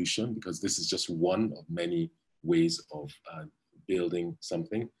own solution, because this is just one of many ways of building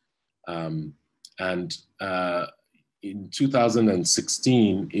something. In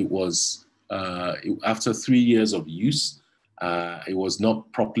 2016, it was, after 3 years of use, it was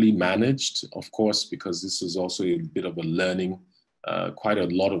not properly managed, of course, because this was also a bit of a learning, quite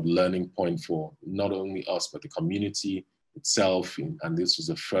a lot of learning point for not only us, but the community itself. And this was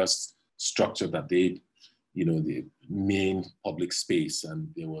the first structure that they, you know, the main public space, and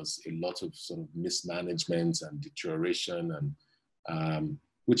there was a lot of sort of mismanagement and deterioration, and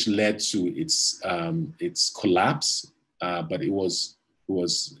which led to its collapse. But it was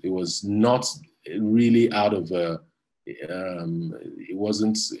not really out of a, it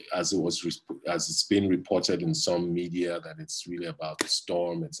wasn't as it's been reported in some media that it's really about the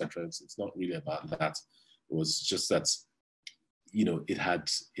storm, etc. It's not really about that. It was just that, you know, it had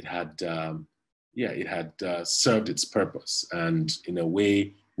served its purpose, and in a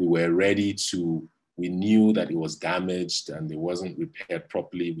way we were ready to. We knew that it was damaged and it wasn't repaired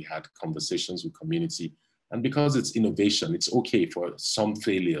properly. We had conversations with community, and because it's innovation, it's okay for some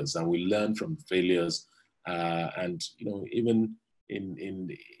failures, and we learn from failures. And you know, even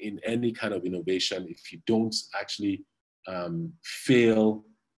in any kind of innovation, if you don't actually fail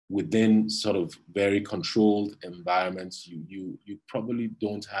within sort of very controlled environments, you probably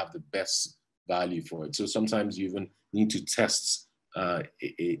don't have the best value for it. So sometimes you even need to test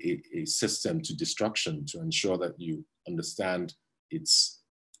a system to destruction to ensure that you understand its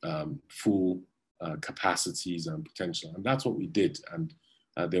full capacities and potential. And that's what we did. And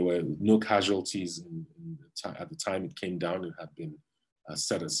there were no casualties at the time it came down. It had been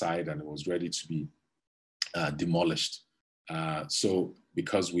set aside and it was ready to be demolished. So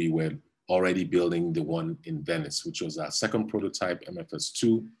because we were already building the one in Venice, which was our second prototype, MFS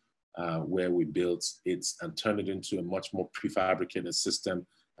II, where we built it and turned it into a much more prefabricated system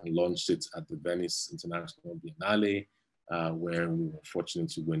and launched it at the Venice International Biennale, where we were fortunate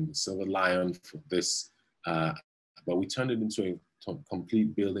to win the Silver Lion for this. But we turned it into a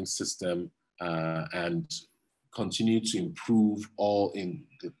complete building system and continued to improve all in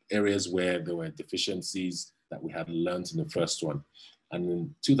the areas where there were deficiencies that we had learned in the first one. And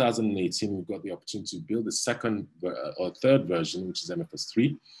in 2018, we got the opportunity to build the second or third version, which is MFS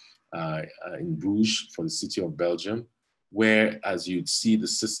III, in Bruges for the city of Belgium, where, as you'd see, the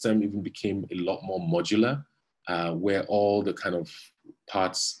system even became a lot more modular, where all the kind of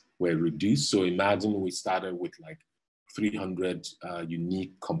parts were reduced. So imagine we started with like 300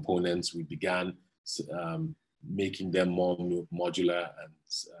 unique components. We began making them more modular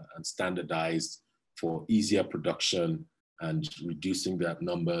and standardized for easier production, and reducing that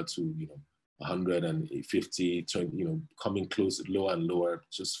number to 150, coming close, lower and lower,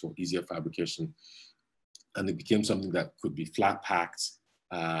 just for easier fabrication. And it became something that could be flat packed,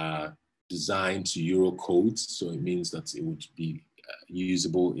 designed to Euro codes. So it means that it would be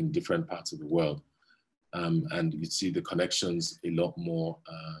usable in different parts of the world. And you see the connections a lot more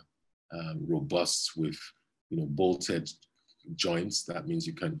robust with bolted joints. That means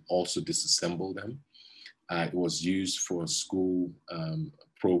you can also disassemble them. It was used for a school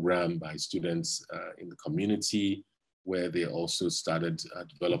program by students in the community, where they also started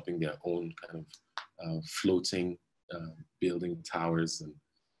developing their own kind of floating building towers,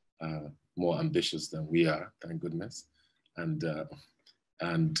 and more ambitious than we are, thank goodness. And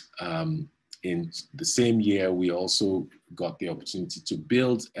in the same year, we also got the opportunity to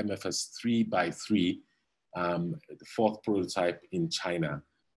build MFS 3x3, the fourth prototype in China.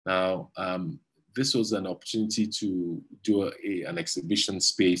 Now, this was an opportunity to do an exhibition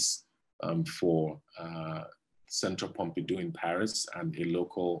space for Centre Pompidou in Paris and a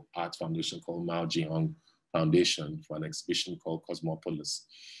local art foundation called Mao Zedong Foundation for an exhibition called Cosmopolis.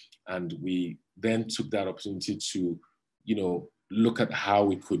 And we then took that opportunity to, look at how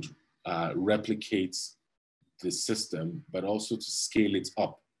we could replicate the system, but also to scale it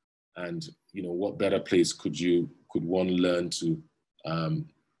up. And, what better place could one learn to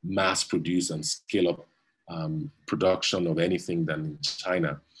mass produce and scale up production of anything than in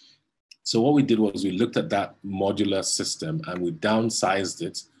China. So what we did was we looked at that modular system and we downsized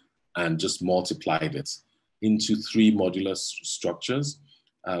it and just multiplied it into 3 modular structures,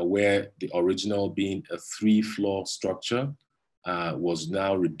 where the original being a 3-floor structure was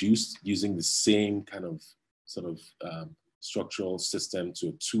now reduced using the same kind of structural system to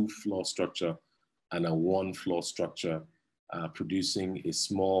a 2-floor structure and a 1-floor structure, producing a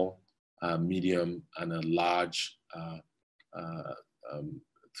small, medium, and a large,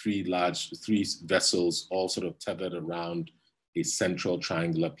 3 vessels, all sort of tethered around a central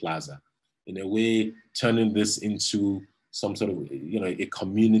triangular plaza. In a way, turning this into some sort of, a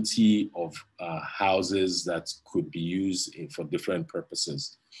community of houses that could be used for different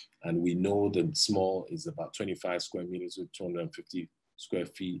purposes. And we know the small is about 25 square meters with 250 square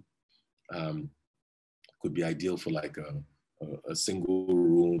feet. Could be ideal for like a single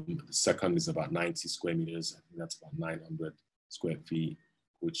room. The second is about 90 square meters. I think that's about 900 square feet,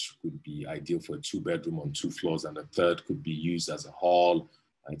 which would be ideal for a 2-bedroom on 2 floors. And the third could be used as a hall.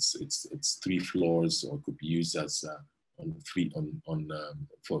 It's 3 floors, or it could be used as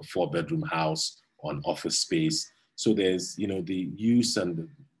for a 4-bedroom house on office space. So there's, the use and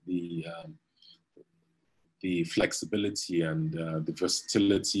the flexibility and the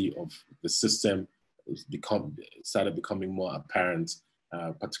versatility of the system started becoming more apparent,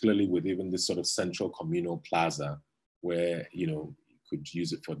 particularly with even this sort of central communal plaza, where you could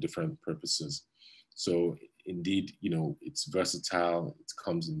use it for different purposes. So indeed, it's versatile. It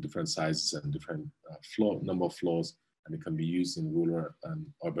comes in different sizes and different number of floors, and it can be used in rural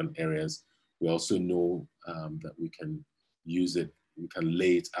and urban areas. We also know that we can use it. We can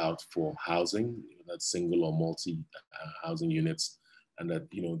lay it out for housing, that's single or multi housing units, and that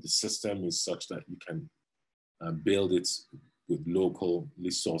the system is such that you can build it with locally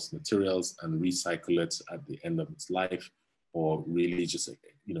sourced materials and recycle it at the end of its life, or really just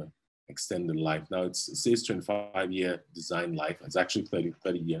extend the life. Now it says 25-year design life. It's actually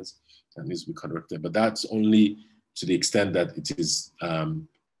 30 years. That needs to be corrected, but that's only to the extent that it is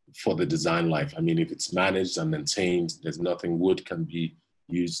for the design life. I mean, if it's managed and maintained, there's nothing. Wood can be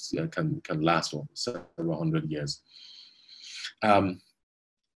used, can last for several hundred years.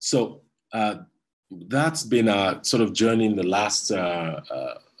 So that's been our sort of journey in the last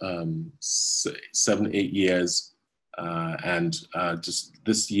 7-8 years. And just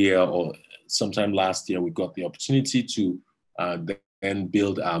this year or sometime last year, we got the opportunity to then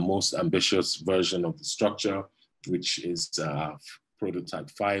build our most ambitious version of the structure, which is prototype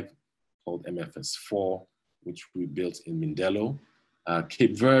 5 called MFS 4, which we built in Mindelo.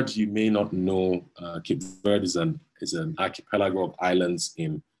 Cape Verde, you may not know, Cape Verde is an archipelago of islands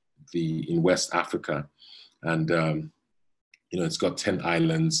in West Africa. And it's got 10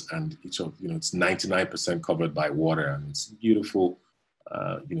 islands, and each of, it's 99% covered by water, and it's beautiful,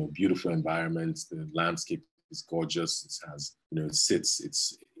 beautiful environments. The landscape is gorgeous. It has,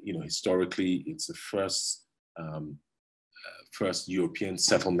 historically, it's the first European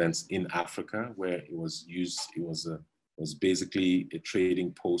settlements in Africa where it was used. It was basically a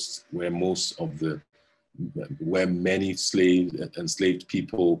trading post where many enslaved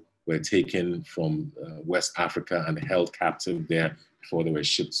people were taken from West Africa and held captive there before they were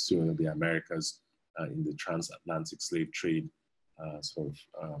shipped to the Americas in the transatlantic slave trade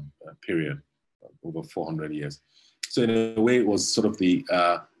period over 400 years. So in a way, it was sort of the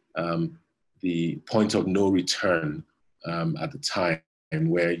point of no return at the time,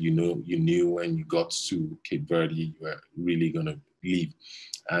 where you knew when you got to Cape Verde, you were really going to leave.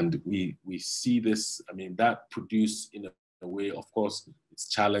 And we see this. I mean, that produced in a way, of course, its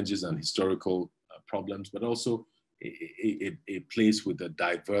challenges and historical problems, but also a place with a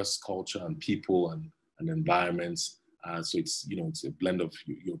diverse culture and people and environments. So it's it's a blend of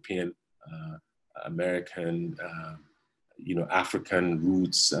European, American, African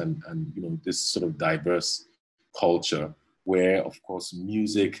roots, and this sort of diverse culture, where of course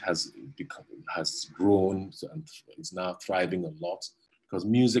music has grown and is now thriving a lot, because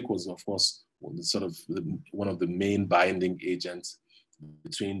music was of course one of the main binding agents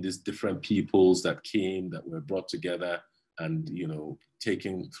between these different peoples that were brought together and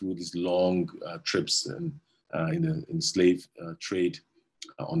taken through these long trips and in the slave trade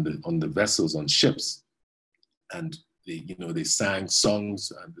on the vessels, on ships. And they sang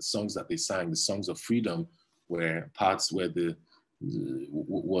songs, and the songs that they sang, the songs of freedom, were parts where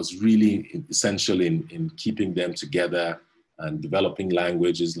was really essential in keeping them together and developing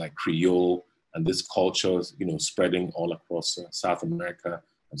languages like Creole, and this culture, spreading all across South America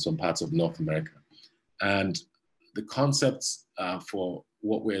and some parts of North America. And the concepts for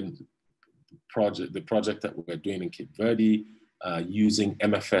the project that we're doing in Cape Verde using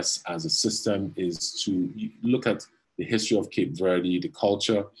MFS as a system is to look at the history of Cape Verde, the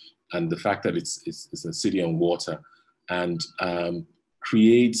culture, and the fact that it's a city on water, and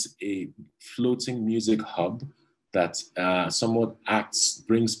creates a floating music hub that somewhat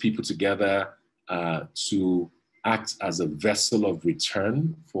brings people together to act as a vessel of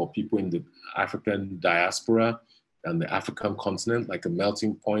return for people in the African diaspora and the African continent, like a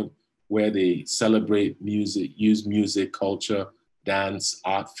melting point where they celebrate music, use music, culture, dance,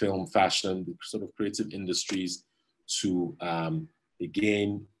 art, film, fashion, the sort of creative industries to,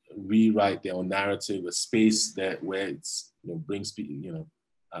 again, rewrite their own narrative, a space that where it's, brings people,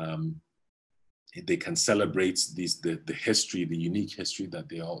 they can celebrate the history, the unique history that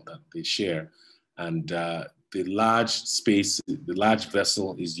they share. And the large space, the large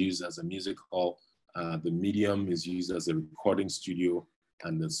vessel is used as a music hall. The medium is used as a recording studio,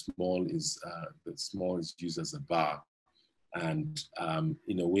 and the small is used as a bar. And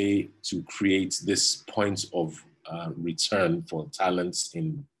in a way to create this point of return for talents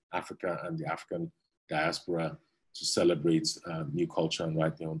in Africa and the African diaspora to celebrate new culture and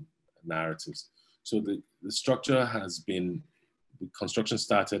write their own narratives. So the structure has been, the construction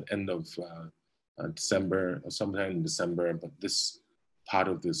started end of December, or sometime in December, but this part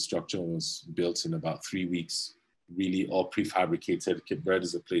of the structure was built in about 3 weeks, really all prefabricated. Cape Verde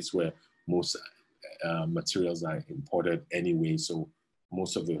is a place where most materials are imported anyway, so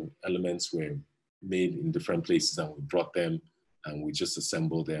most of the elements were made in different places, and we brought them and we just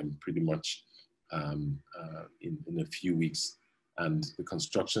assembled them pretty much in a few weeks. And the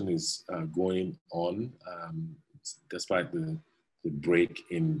construction is going on despite the break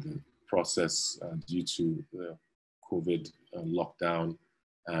in the process due to the COVID lockdown,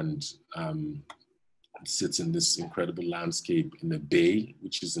 and sits in this incredible landscape in the bay,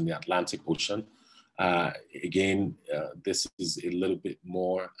 which is in the Atlantic Ocean. Again, this is a little bit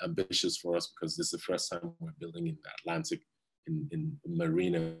more ambitious for us because this is the first time we're building in the Atlantic, in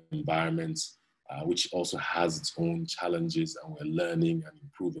marine environments, which also has its own challenges, and we're learning and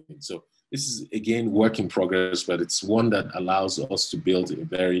improving. So this is, again, work in progress, but it's one that allows us to build a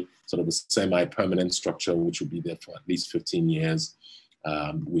very sort of a semi-permanent structure, which will be there for at least 15 years.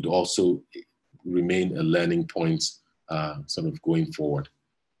 Would also remain a learning point sort of going forward.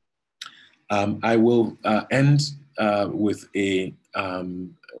 I will end with a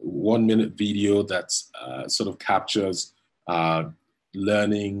 1-minute video that sort of captures our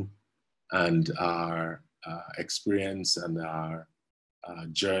learning and our experience and our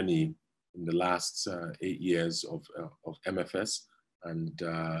journey in the last 8 years of MFS. And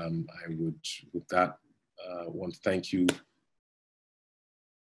I would, with that, want to thank you.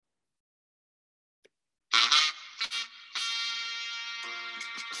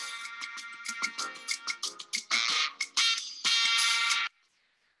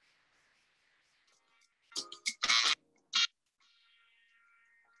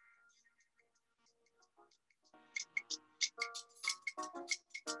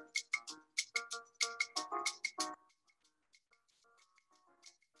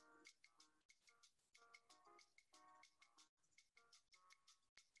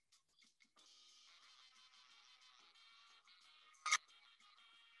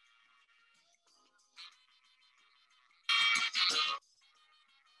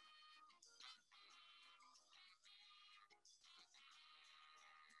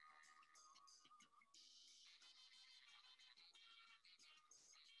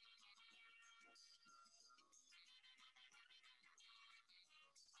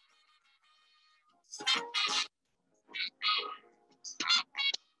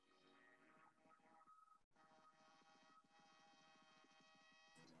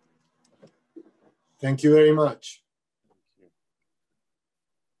 Thank you very much.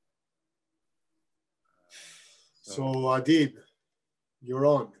 So Adib, you're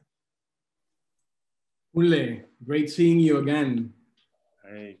on. Kunle, great seeing you again.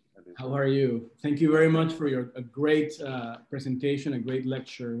 Hey, how are you? Thank you very much for a great presentation, a great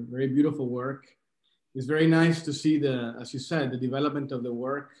lecture, very beautiful work. It's very nice to see as you said, the development of the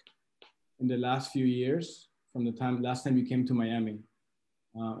work in the last few years from the last time you came to Miami.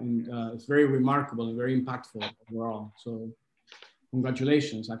 It's very remarkable and very impactful overall. So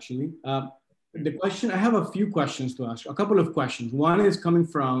congratulations, actually. The question, I have a few questions to ask, a couple of questions. One is coming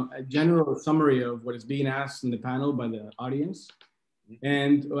from a general summary of what is being asked in the panel by the audience.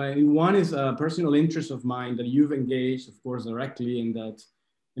 And one is a personal interest of mine that you've engaged, of course, directly, in that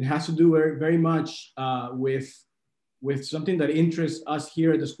it has to do very much with something that interests us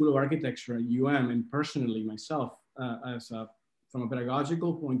here at the School of Architecture at UM, and personally myself, from a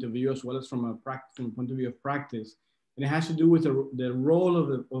pedagogical point of view, as well as from a point of view of practice, And it has to do with the role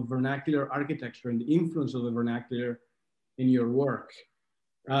of vernacular architecture and the influence of the vernacular in your work.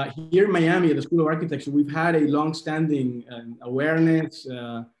 Here in Miami at the School of Architecture, we've had a long-standing awareness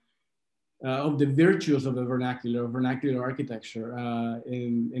of the virtues of the vernacular architecture,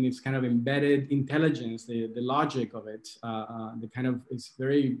 in its kind of embedded intelligence, the logic of it, the kind of, it's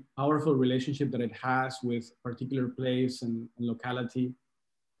very powerful relationship that it has with particular place and locality.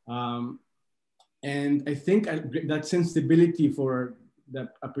 And I think that sensibility for the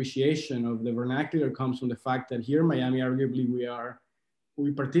appreciation of the vernacular comes from the fact that here in Miami, arguably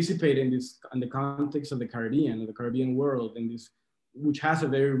we participate in the context of the Caribbean world, in this, which has a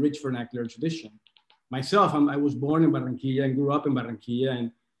very rich vernacular tradition. Myself, I was born in Barranquilla and grew up in Barranquilla,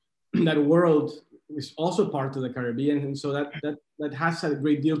 and that world is also part of the Caribbean. And so that has a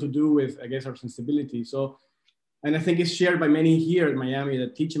great deal to do with, I guess, our sensibility. So, and I think it's shared by many here in Miami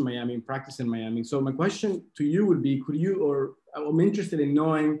that teach in Miami and practice in Miami. So my question to you would be, could you, or I'm interested in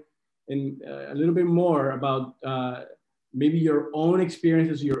knowing a little bit more about maybe your own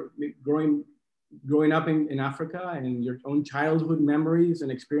experiences, your growing up in Africa, and your own childhood memories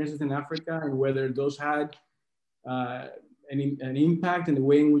and experiences in Africa, and whether those had an impact in the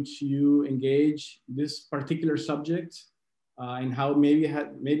way in which you engage this particular subject, and how maybe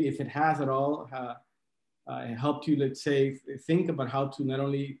if it has at all, helped you, let's say, think about how to not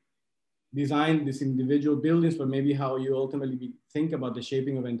only design these individual buildings, but maybe how you ultimately think about the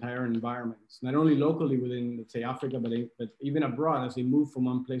shaping of entire environments, not only locally within, let's say, Africa, but even abroad as they move from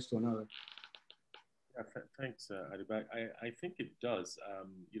one place to another. Yeah, thanks, Adibak. I think it does.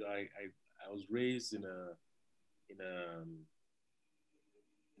 You know, I was raised in the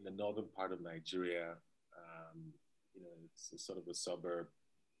northern part of Nigeria. You know, it's a sort of a suburb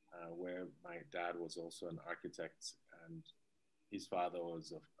where my dad was also an architect, and his father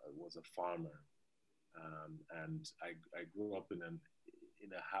was a farmer. And I grew up in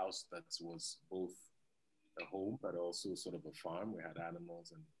a house that was both a home but also sort of a farm. We had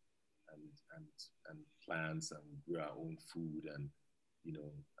animals and plants, and we grew our own food, and you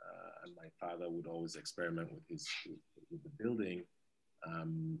know, and my father would always experiment with the building,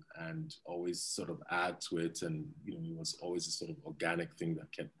 and always sort of add to it, and you know, it was always a sort of organic thing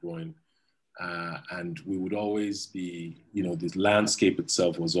that kept growing, and we would always be, you know, the landscape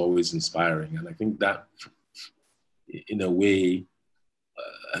itself was always inspiring, and I think that, in a way,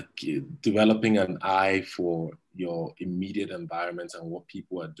 developing an eye for your immediate environment and what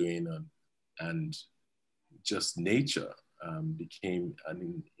people are doing, and just nature became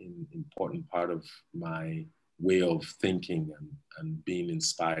an important part of my way of thinking and being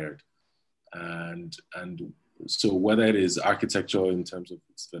inspired. And so whether it is architecture in terms of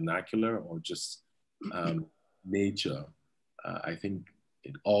its vernacular or just nature, I think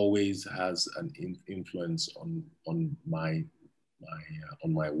it always has an influence on my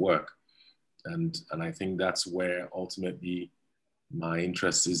work. And I think that's where ultimately my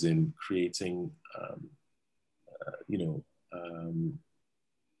interest is in creating, you know,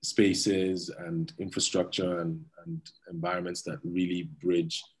 spaces and infrastructure and environments that really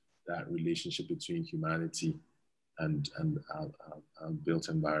bridge that relationship between humanity and our built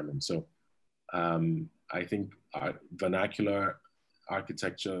environment. So I think our vernacular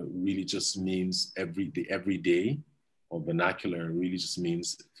architecture really just means the everyday, or vernacular really just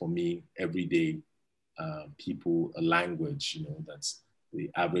means, for me, everyday people, a language, you know, that's the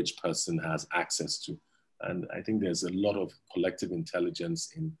average person has access to. And I think there's a lot of collective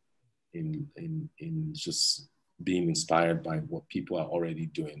intelligence in just being inspired by what people are already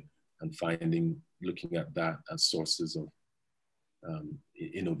doing, and looking at that as sources of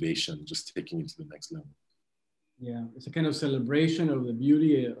innovation, just taking it to the next level. Yeah, it's a kind of celebration of the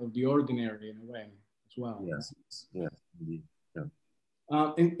beauty of the ordinary in a way as well. Yes, yeah, indeed.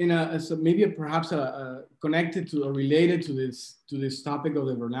 Yeah. So maybe perhaps connected to or related to this topic of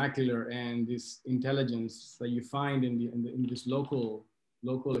the vernacular and this intelligence that you find in this local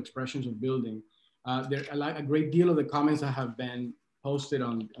expressions of building. A great deal of the comments that have been posted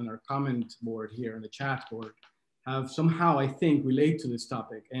on our comment board here, on the chat board, have somehow, I think, relate to this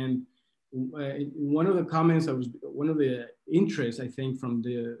topic. And one of the comments one of the interests, I think, from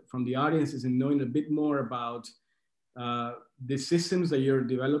the audience is in knowing a bit more about the systems that you're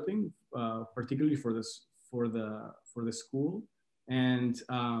developing, particularly for the school, and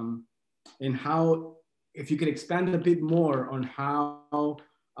how, if you could expand a bit more on how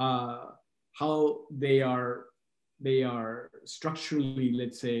they are structurally,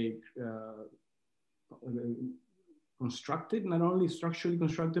 let's say, constructed, not only structurally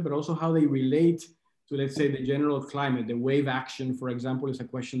constructed, but also how they relate to, let's say, the general climate. The wave action, for example, is a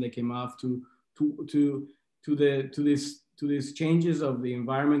question that came up to to these changes of the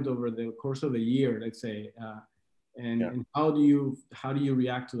environment over the course of a year, let's say, and how do you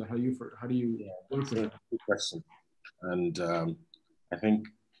react to that? How do you work with that? Good question, and I think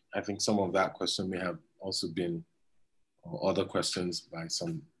some of that question may have also been, or other questions by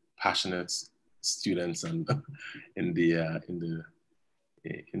some passionate students and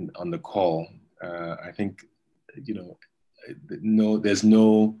on the call. I think, you know,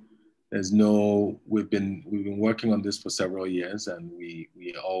 we've been working on this for several years, and we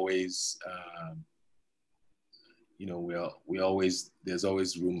always there's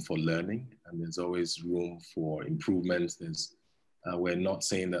always room for learning, and there's always room for improvement. We're not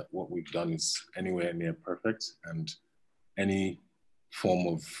saying that what we've done is anywhere near perfect, and any form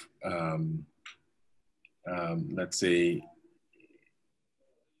of let's say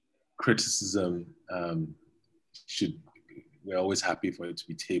criticism we're always happy for it to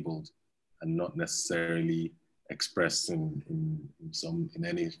be tabled and not necessarily expressed in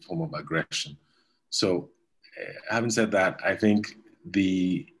any form of aggression. So having said that, I think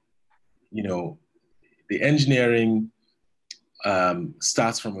the engineering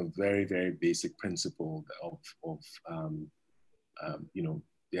starts from a very, very basic principle of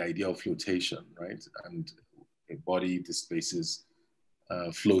the idea of flotation, right? And a body displaces,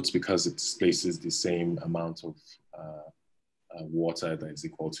 floats because it displaces the same amount of water that is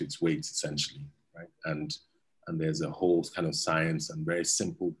equal to its weight, essentially, right? And there's a whole kind of science and very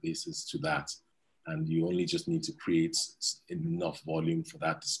simple basis to that. And you only just need to create enough volume for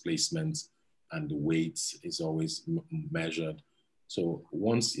that displacement, and the weight is always measured. So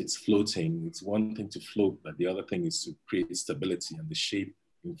once it's floating, it's one thing to float, but the other thing is to create stability, and the shape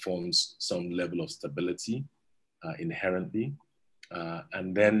informs some level of stability inherently.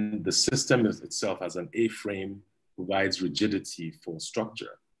 And then the system itself as an A-frame provides rigidity for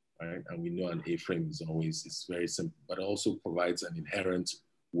structure, right? And we know an A-frame is very simple, but also provides an inherent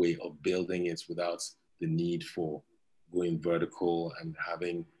way of building it without the need for going vertical and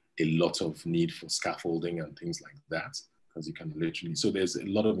having a lot of need for scaffolding and things like that, because you can literally, so there's a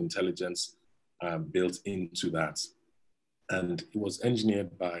lot of intelligence built into that. And it was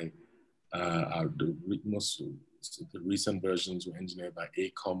engineered by, the recent versions were engineered by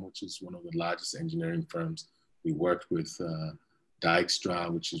AECOM, which is one of the largest engineering firms. We worked with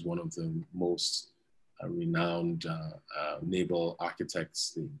Dijkstra, which is one of the most renowned naval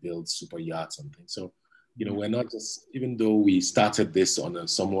architects. They build super yachts and things. So, you know, we're not just, even though we started this on a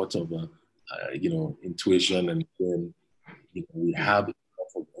somewhat of a, intuition, and then, we have a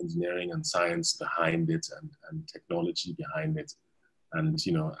lot of engineering and science behind it, and technology behind it. And,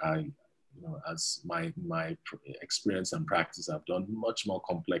 as my experience and practice, I've done much more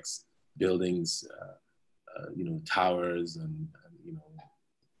complex buildings, towers and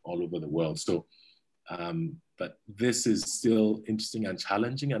all over the world. So, but this is still interesting and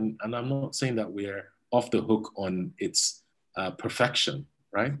challenging. And I'm not saying that we're off the hook on its perfection,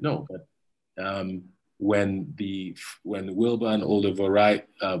 right? No, but when Wilbur and Oliver Wright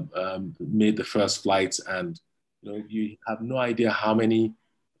made the first flights, and you have no idea how many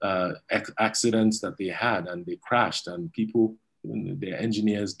accidents that they had, and they crashed, and people, their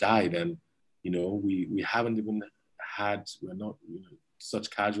engineers died, and we haven't even had, we're not such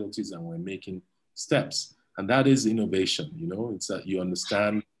casualties, and we're making steps. And that is innovation. It's that you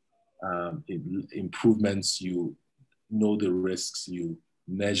understand improvements, you know the risks, you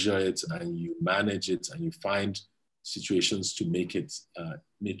measure it, and you manage it, and you find situations to make it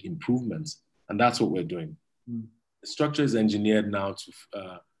make improvements. And that's what we're doing. The structure is engineered now to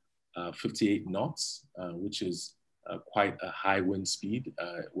 58 knots, which is quite a high wind speed.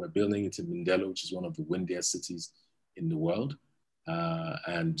 We're building it in Mindelo, which is one of the windiest cities in the world.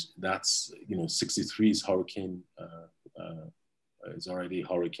 And that's, 63 is hurricane, is already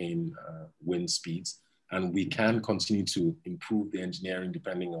hurricane wind speeds. And we can continue to improve the engineering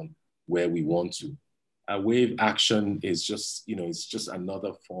depending on where we want to. Wave action is just, it's just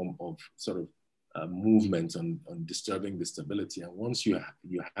another form of sort of movement on disturbing the stability. And once you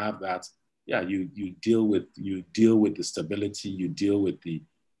have that, you deal with the stability, you deal with the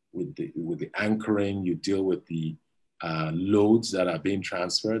anchoring, you deal with the loads that are being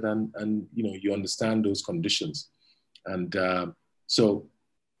transferred, and you understand those conditions. And so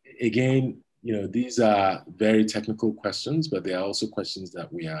again, these are very technical questions, but they are also questions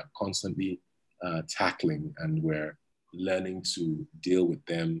that we are constantly tackling, and we're learning to deal with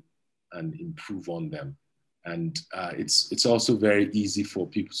them and improve on them. And it's also very easy for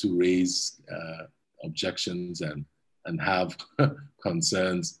people to raise objections and have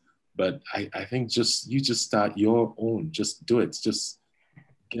concerns. But I think you just start your own, just do it. Just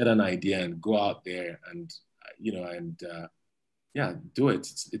get an idea and go out there and yeah, do it.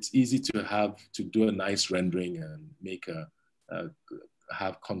 It's easy to do a nice rendering and make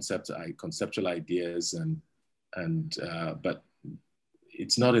have conceptual ideas but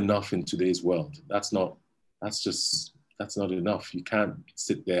it's not enough in today's world. That's not enough. You can't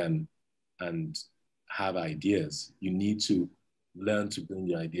sit there and have ideas. You need to learn to bring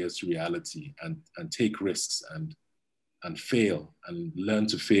your ideas to reality and take risks and fail and learn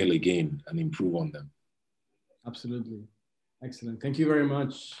to fail again and improve on them. Absolutely. Excellent. Thank you very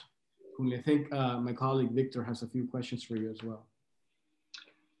much, Kunle. I think my colleague Victor has a few questions for you as well.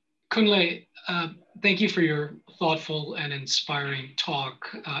 Kunle, thank you for your thoughtful and inspiring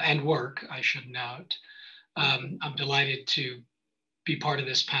talk and work, I should note. I'm delighted to be part of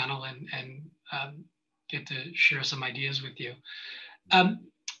this panel and get to share some ideas with you.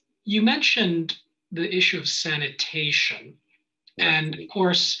 You mentioned the issue of sanitation. And of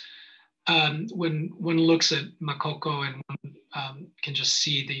course, when one looks at Makoko and one can just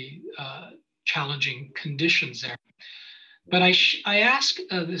see the challenging conditions there. But I ask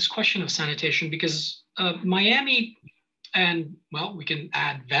this question of sanitation because Miami and, well, we can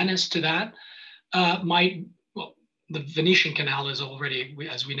add Venice to that, the Venetian Canal is already,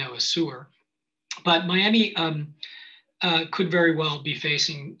 as we know, a sewer. But Miami could very well be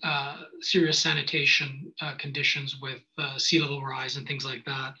facing serious sanitation conditions with sea level rise and things like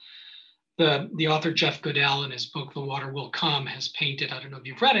that. The author Jeff Goodell in his book, The Water Will Come, has painted, I don't know if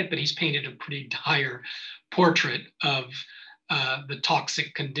you've read it, but he's painted a pretty dire portrait of the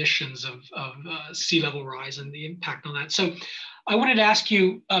toxic conditions of sea level rise and the impact on that. So I wanted to ask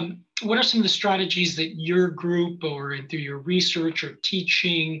you, what are some of the strategies that your group or through your research or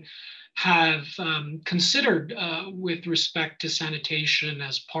teaching have considered with respect to sanitation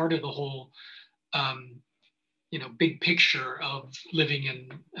as part of the whole big picture of living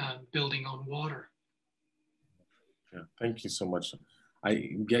and building on water? Yeah, thank you so much.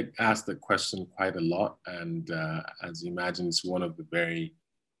 I get asked the question quite a lot, and as you imagine, it's one of the very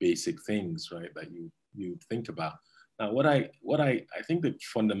basic things, right, that you think about. Now, what I think the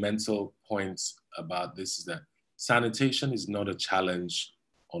fundamental points about this is that sanitation is not a challenge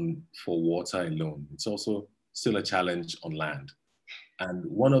for water alone. It's also still a challenge on land. And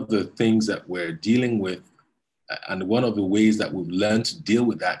one of the things that we're dealing with, and one of the ways that we've learned to deal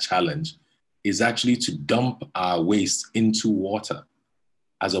with that challenge, is actually to dump our waste into water,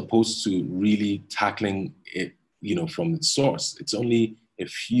 as opposed to really tackling it, from the source. It's only a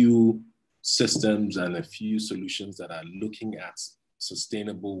few systems and a few solutions that are looking at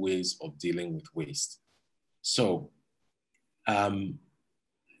sustainable ways of dealing with waste. So, the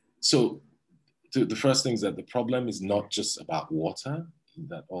first thing is that the problem is not just about water,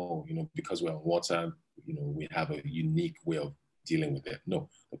 that, because we're on water, we have a unique way of dealing with it. No,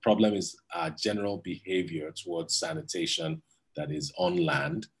 the problem is our general behavior towards sanitation that is on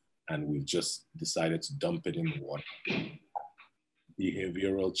land, and we've just decided to dump it in the water.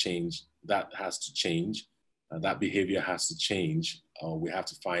 Behavioral change, that has to change. That behavior has to change. We have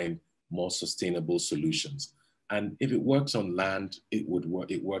to find more sustainable solutions. And if it works on land, it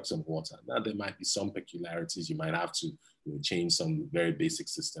works on water. Now, there might be some peculiarities. You might have to change some very basic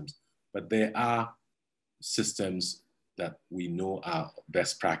systems, but there are systems that we know are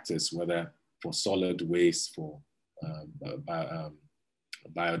best practice, whether for solid waste, for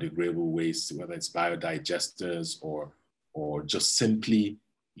biodegradable waste, whether it's biodigesters or just simply,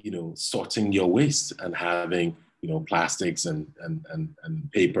 sorting your waste and having, plastics and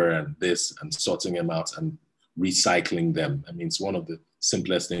paper and this and sorting them out and recycling them. I mean, it's one of the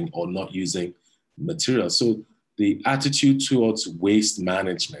simplest things, or not using materials. So the attitude towards waste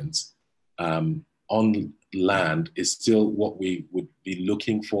management on land is still what we would be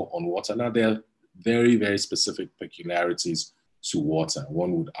looking for on water. Now, there are very, very specific peculiarities to water.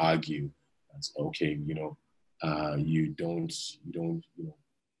 One would argue, okay, you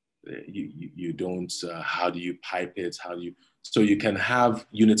don't, how do you pipe it? So you can have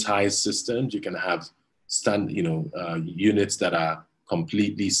unitized systems, you can have units that are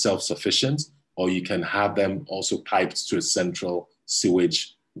completely self-sufficient, or you can have them also piped to a central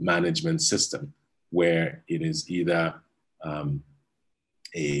sewage management system, where it is either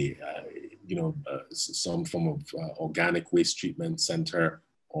some form of organic waste treatment center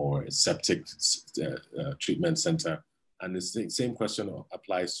or a septic treatment center. And the same question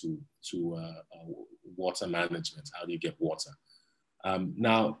applies to water management. How do you get water?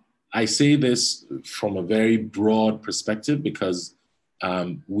 Now, I say this from a very broad perspective because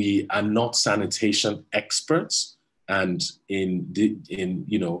we are not sanitation experts, and in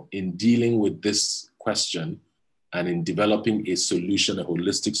dealing with this question and in developing a solution, a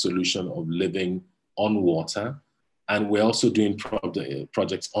holistic solution of living on water, and we're also doing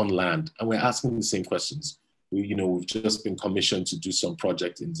projects on land, and we're asking the same questions. We've just been commissioned to do some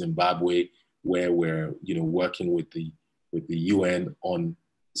project in Zimbabwe where we're, working with the UN on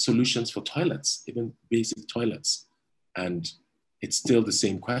solutions for toilets, even basic toilets. And it's still the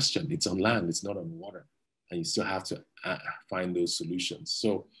same question. It's on land, it's not on water. And you still have to find those solutions.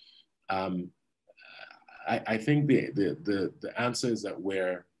 So I think the answer is that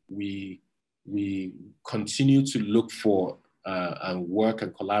we continue to look for and work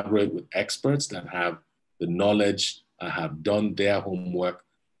and collaborate with experts that have the knowledge, have done their homework,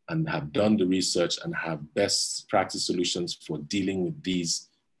 and have done the research and have best practice solutions for dealing with these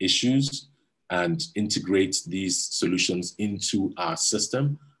issues and integrate these solutions into our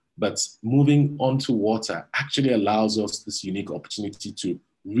system. But moving on to water actually allows us this unique opportunity to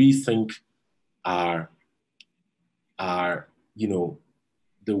rethink our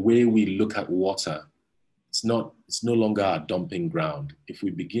the way we look at water. It's no longer a dumping ground. If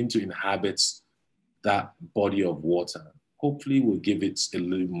we begin to inhabit that body of water, hopefully we'll give it a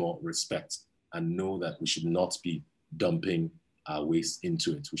little more respect and know that we should not be dumping our waste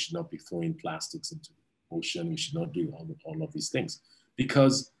into it. We should not be throwing plastics into the ocean. We should not do all of these things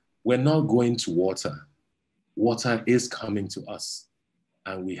because we're not going to water. Water is coming to us,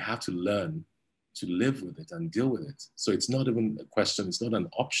 and we have to learn to live with it and deal with it. So it's not even a question, it's not an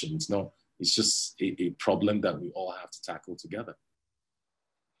option, it's just a problem that we all have to tackle together.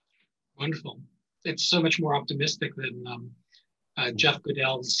 Wonderful. It's so much more optimistic than Jeff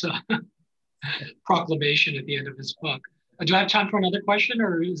Goodell's proclamation at the end of his book. Do I have time for another question,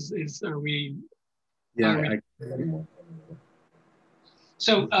 or are we? Yeah.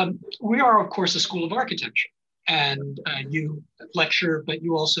 So we are, of course, a school of architecture, and you lecture, but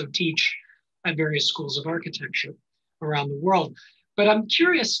you also teach at various schools of architecture around the world. But I'm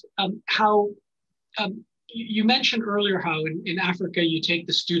curious how, you mentioned earlier how in Africa you take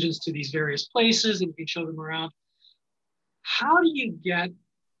the students to these various places and you can show them around. How do you get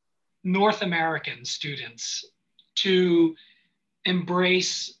North American students to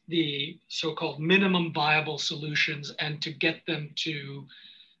embrace the so-called minimum viable solutions and to get them to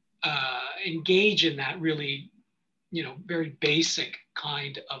engage in that really, very basic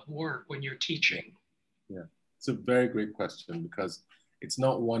kind of work when you're teaching? Yeah, it's a very great question because it's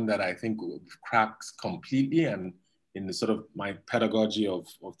not one that I think cracks completely. And in the sort of my pedagogy of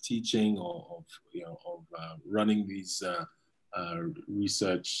teaching or of running these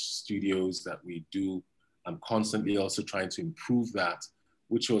research studios that we do, I'm constantly also trying to improve that,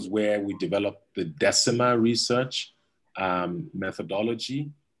 which was where we developed the Decima research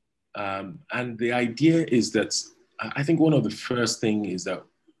methodology. And the idea is that I think one of the first things is that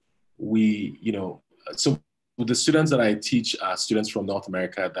so the students that I teach are students from North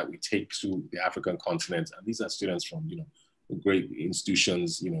America that we take to the African continent. And these are students from, great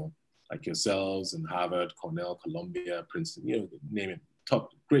institutions, like yourselves and Harvard, Cornell, Columbia, Princeton, name it,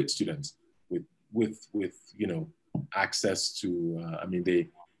 top great students with access to,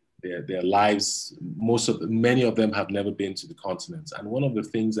 their lives, many of them have never been to the continent. And one of the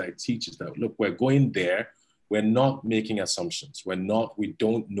things I teach is that, look, we're going there, we're not making assumptions. We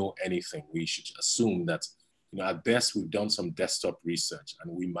don't know anything. We should assume that, at best we've done some desktop research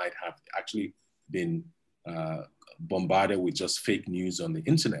and we might have actually been bombarded with just fake news on the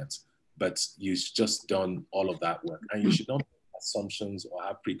internet, but you've just done all of that work. And you should not make assumptions or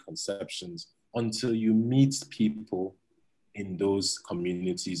have preconceptions until you meet people in those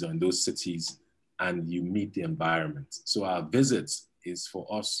communities or in those cities and you meet the environment. So our visits is for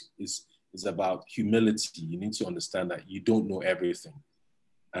us, is about humility. You need to understand that you don't know everything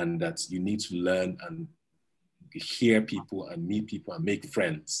and that you need to learn and hear people and meet people and make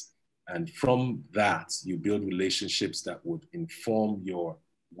friends. And from that, you build relationships that would inform your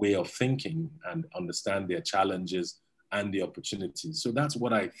way of thinking and understand their challenges and the opportunities. So that's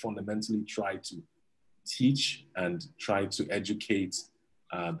what I fundamentally try to teach and try to educate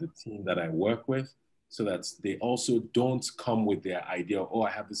the team that I work with, so that they also don't come with their idea, oh,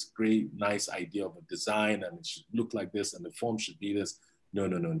 I have this great, nice idea of a design and it should look like this and the form should be this. No,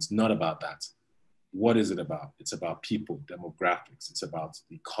 it's not about that. What is it about? It's about people, demographics. It's about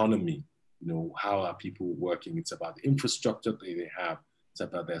the economy. How are people working? It's about the infrastructure that they have. It's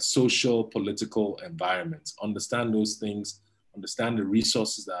about their social, political environment. Understand those things, understand the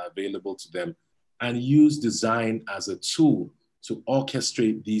resources that are available to them, and use design as a tool to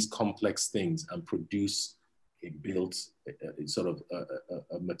orchestrate these complex things and produce a built sort of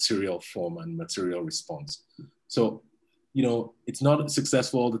a material form and material response. So, it's not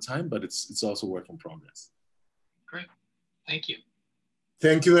successful all the time, but it's also work in progress. Great, thank you.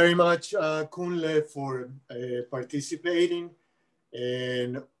 Thank you very much, Kunle, for participating.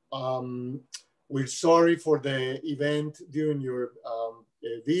 And we're sorry for the event during your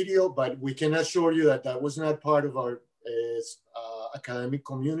video, but we can assure you that that was not part of our academic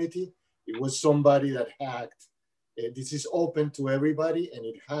community. It was somebody that hacked. This is open to everybody, and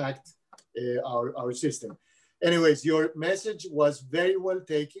it hacked our system. Anyways, your message was very well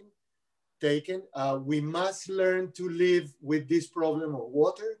taken. We must learn to live with this problem of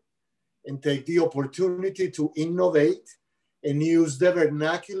water and take the opportunity to innovate and use the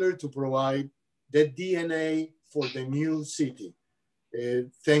vernacular to provide the DNA for the new city.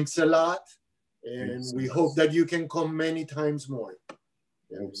 Thanks a lot. And we hope that you can come many times more. I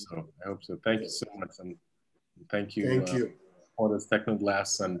hope so. I hope so. Thank you so much. And thank you. Thank you. For this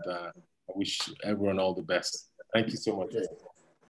Tecnoglass, and I wish everyone all the best. Thank you so much. Okay.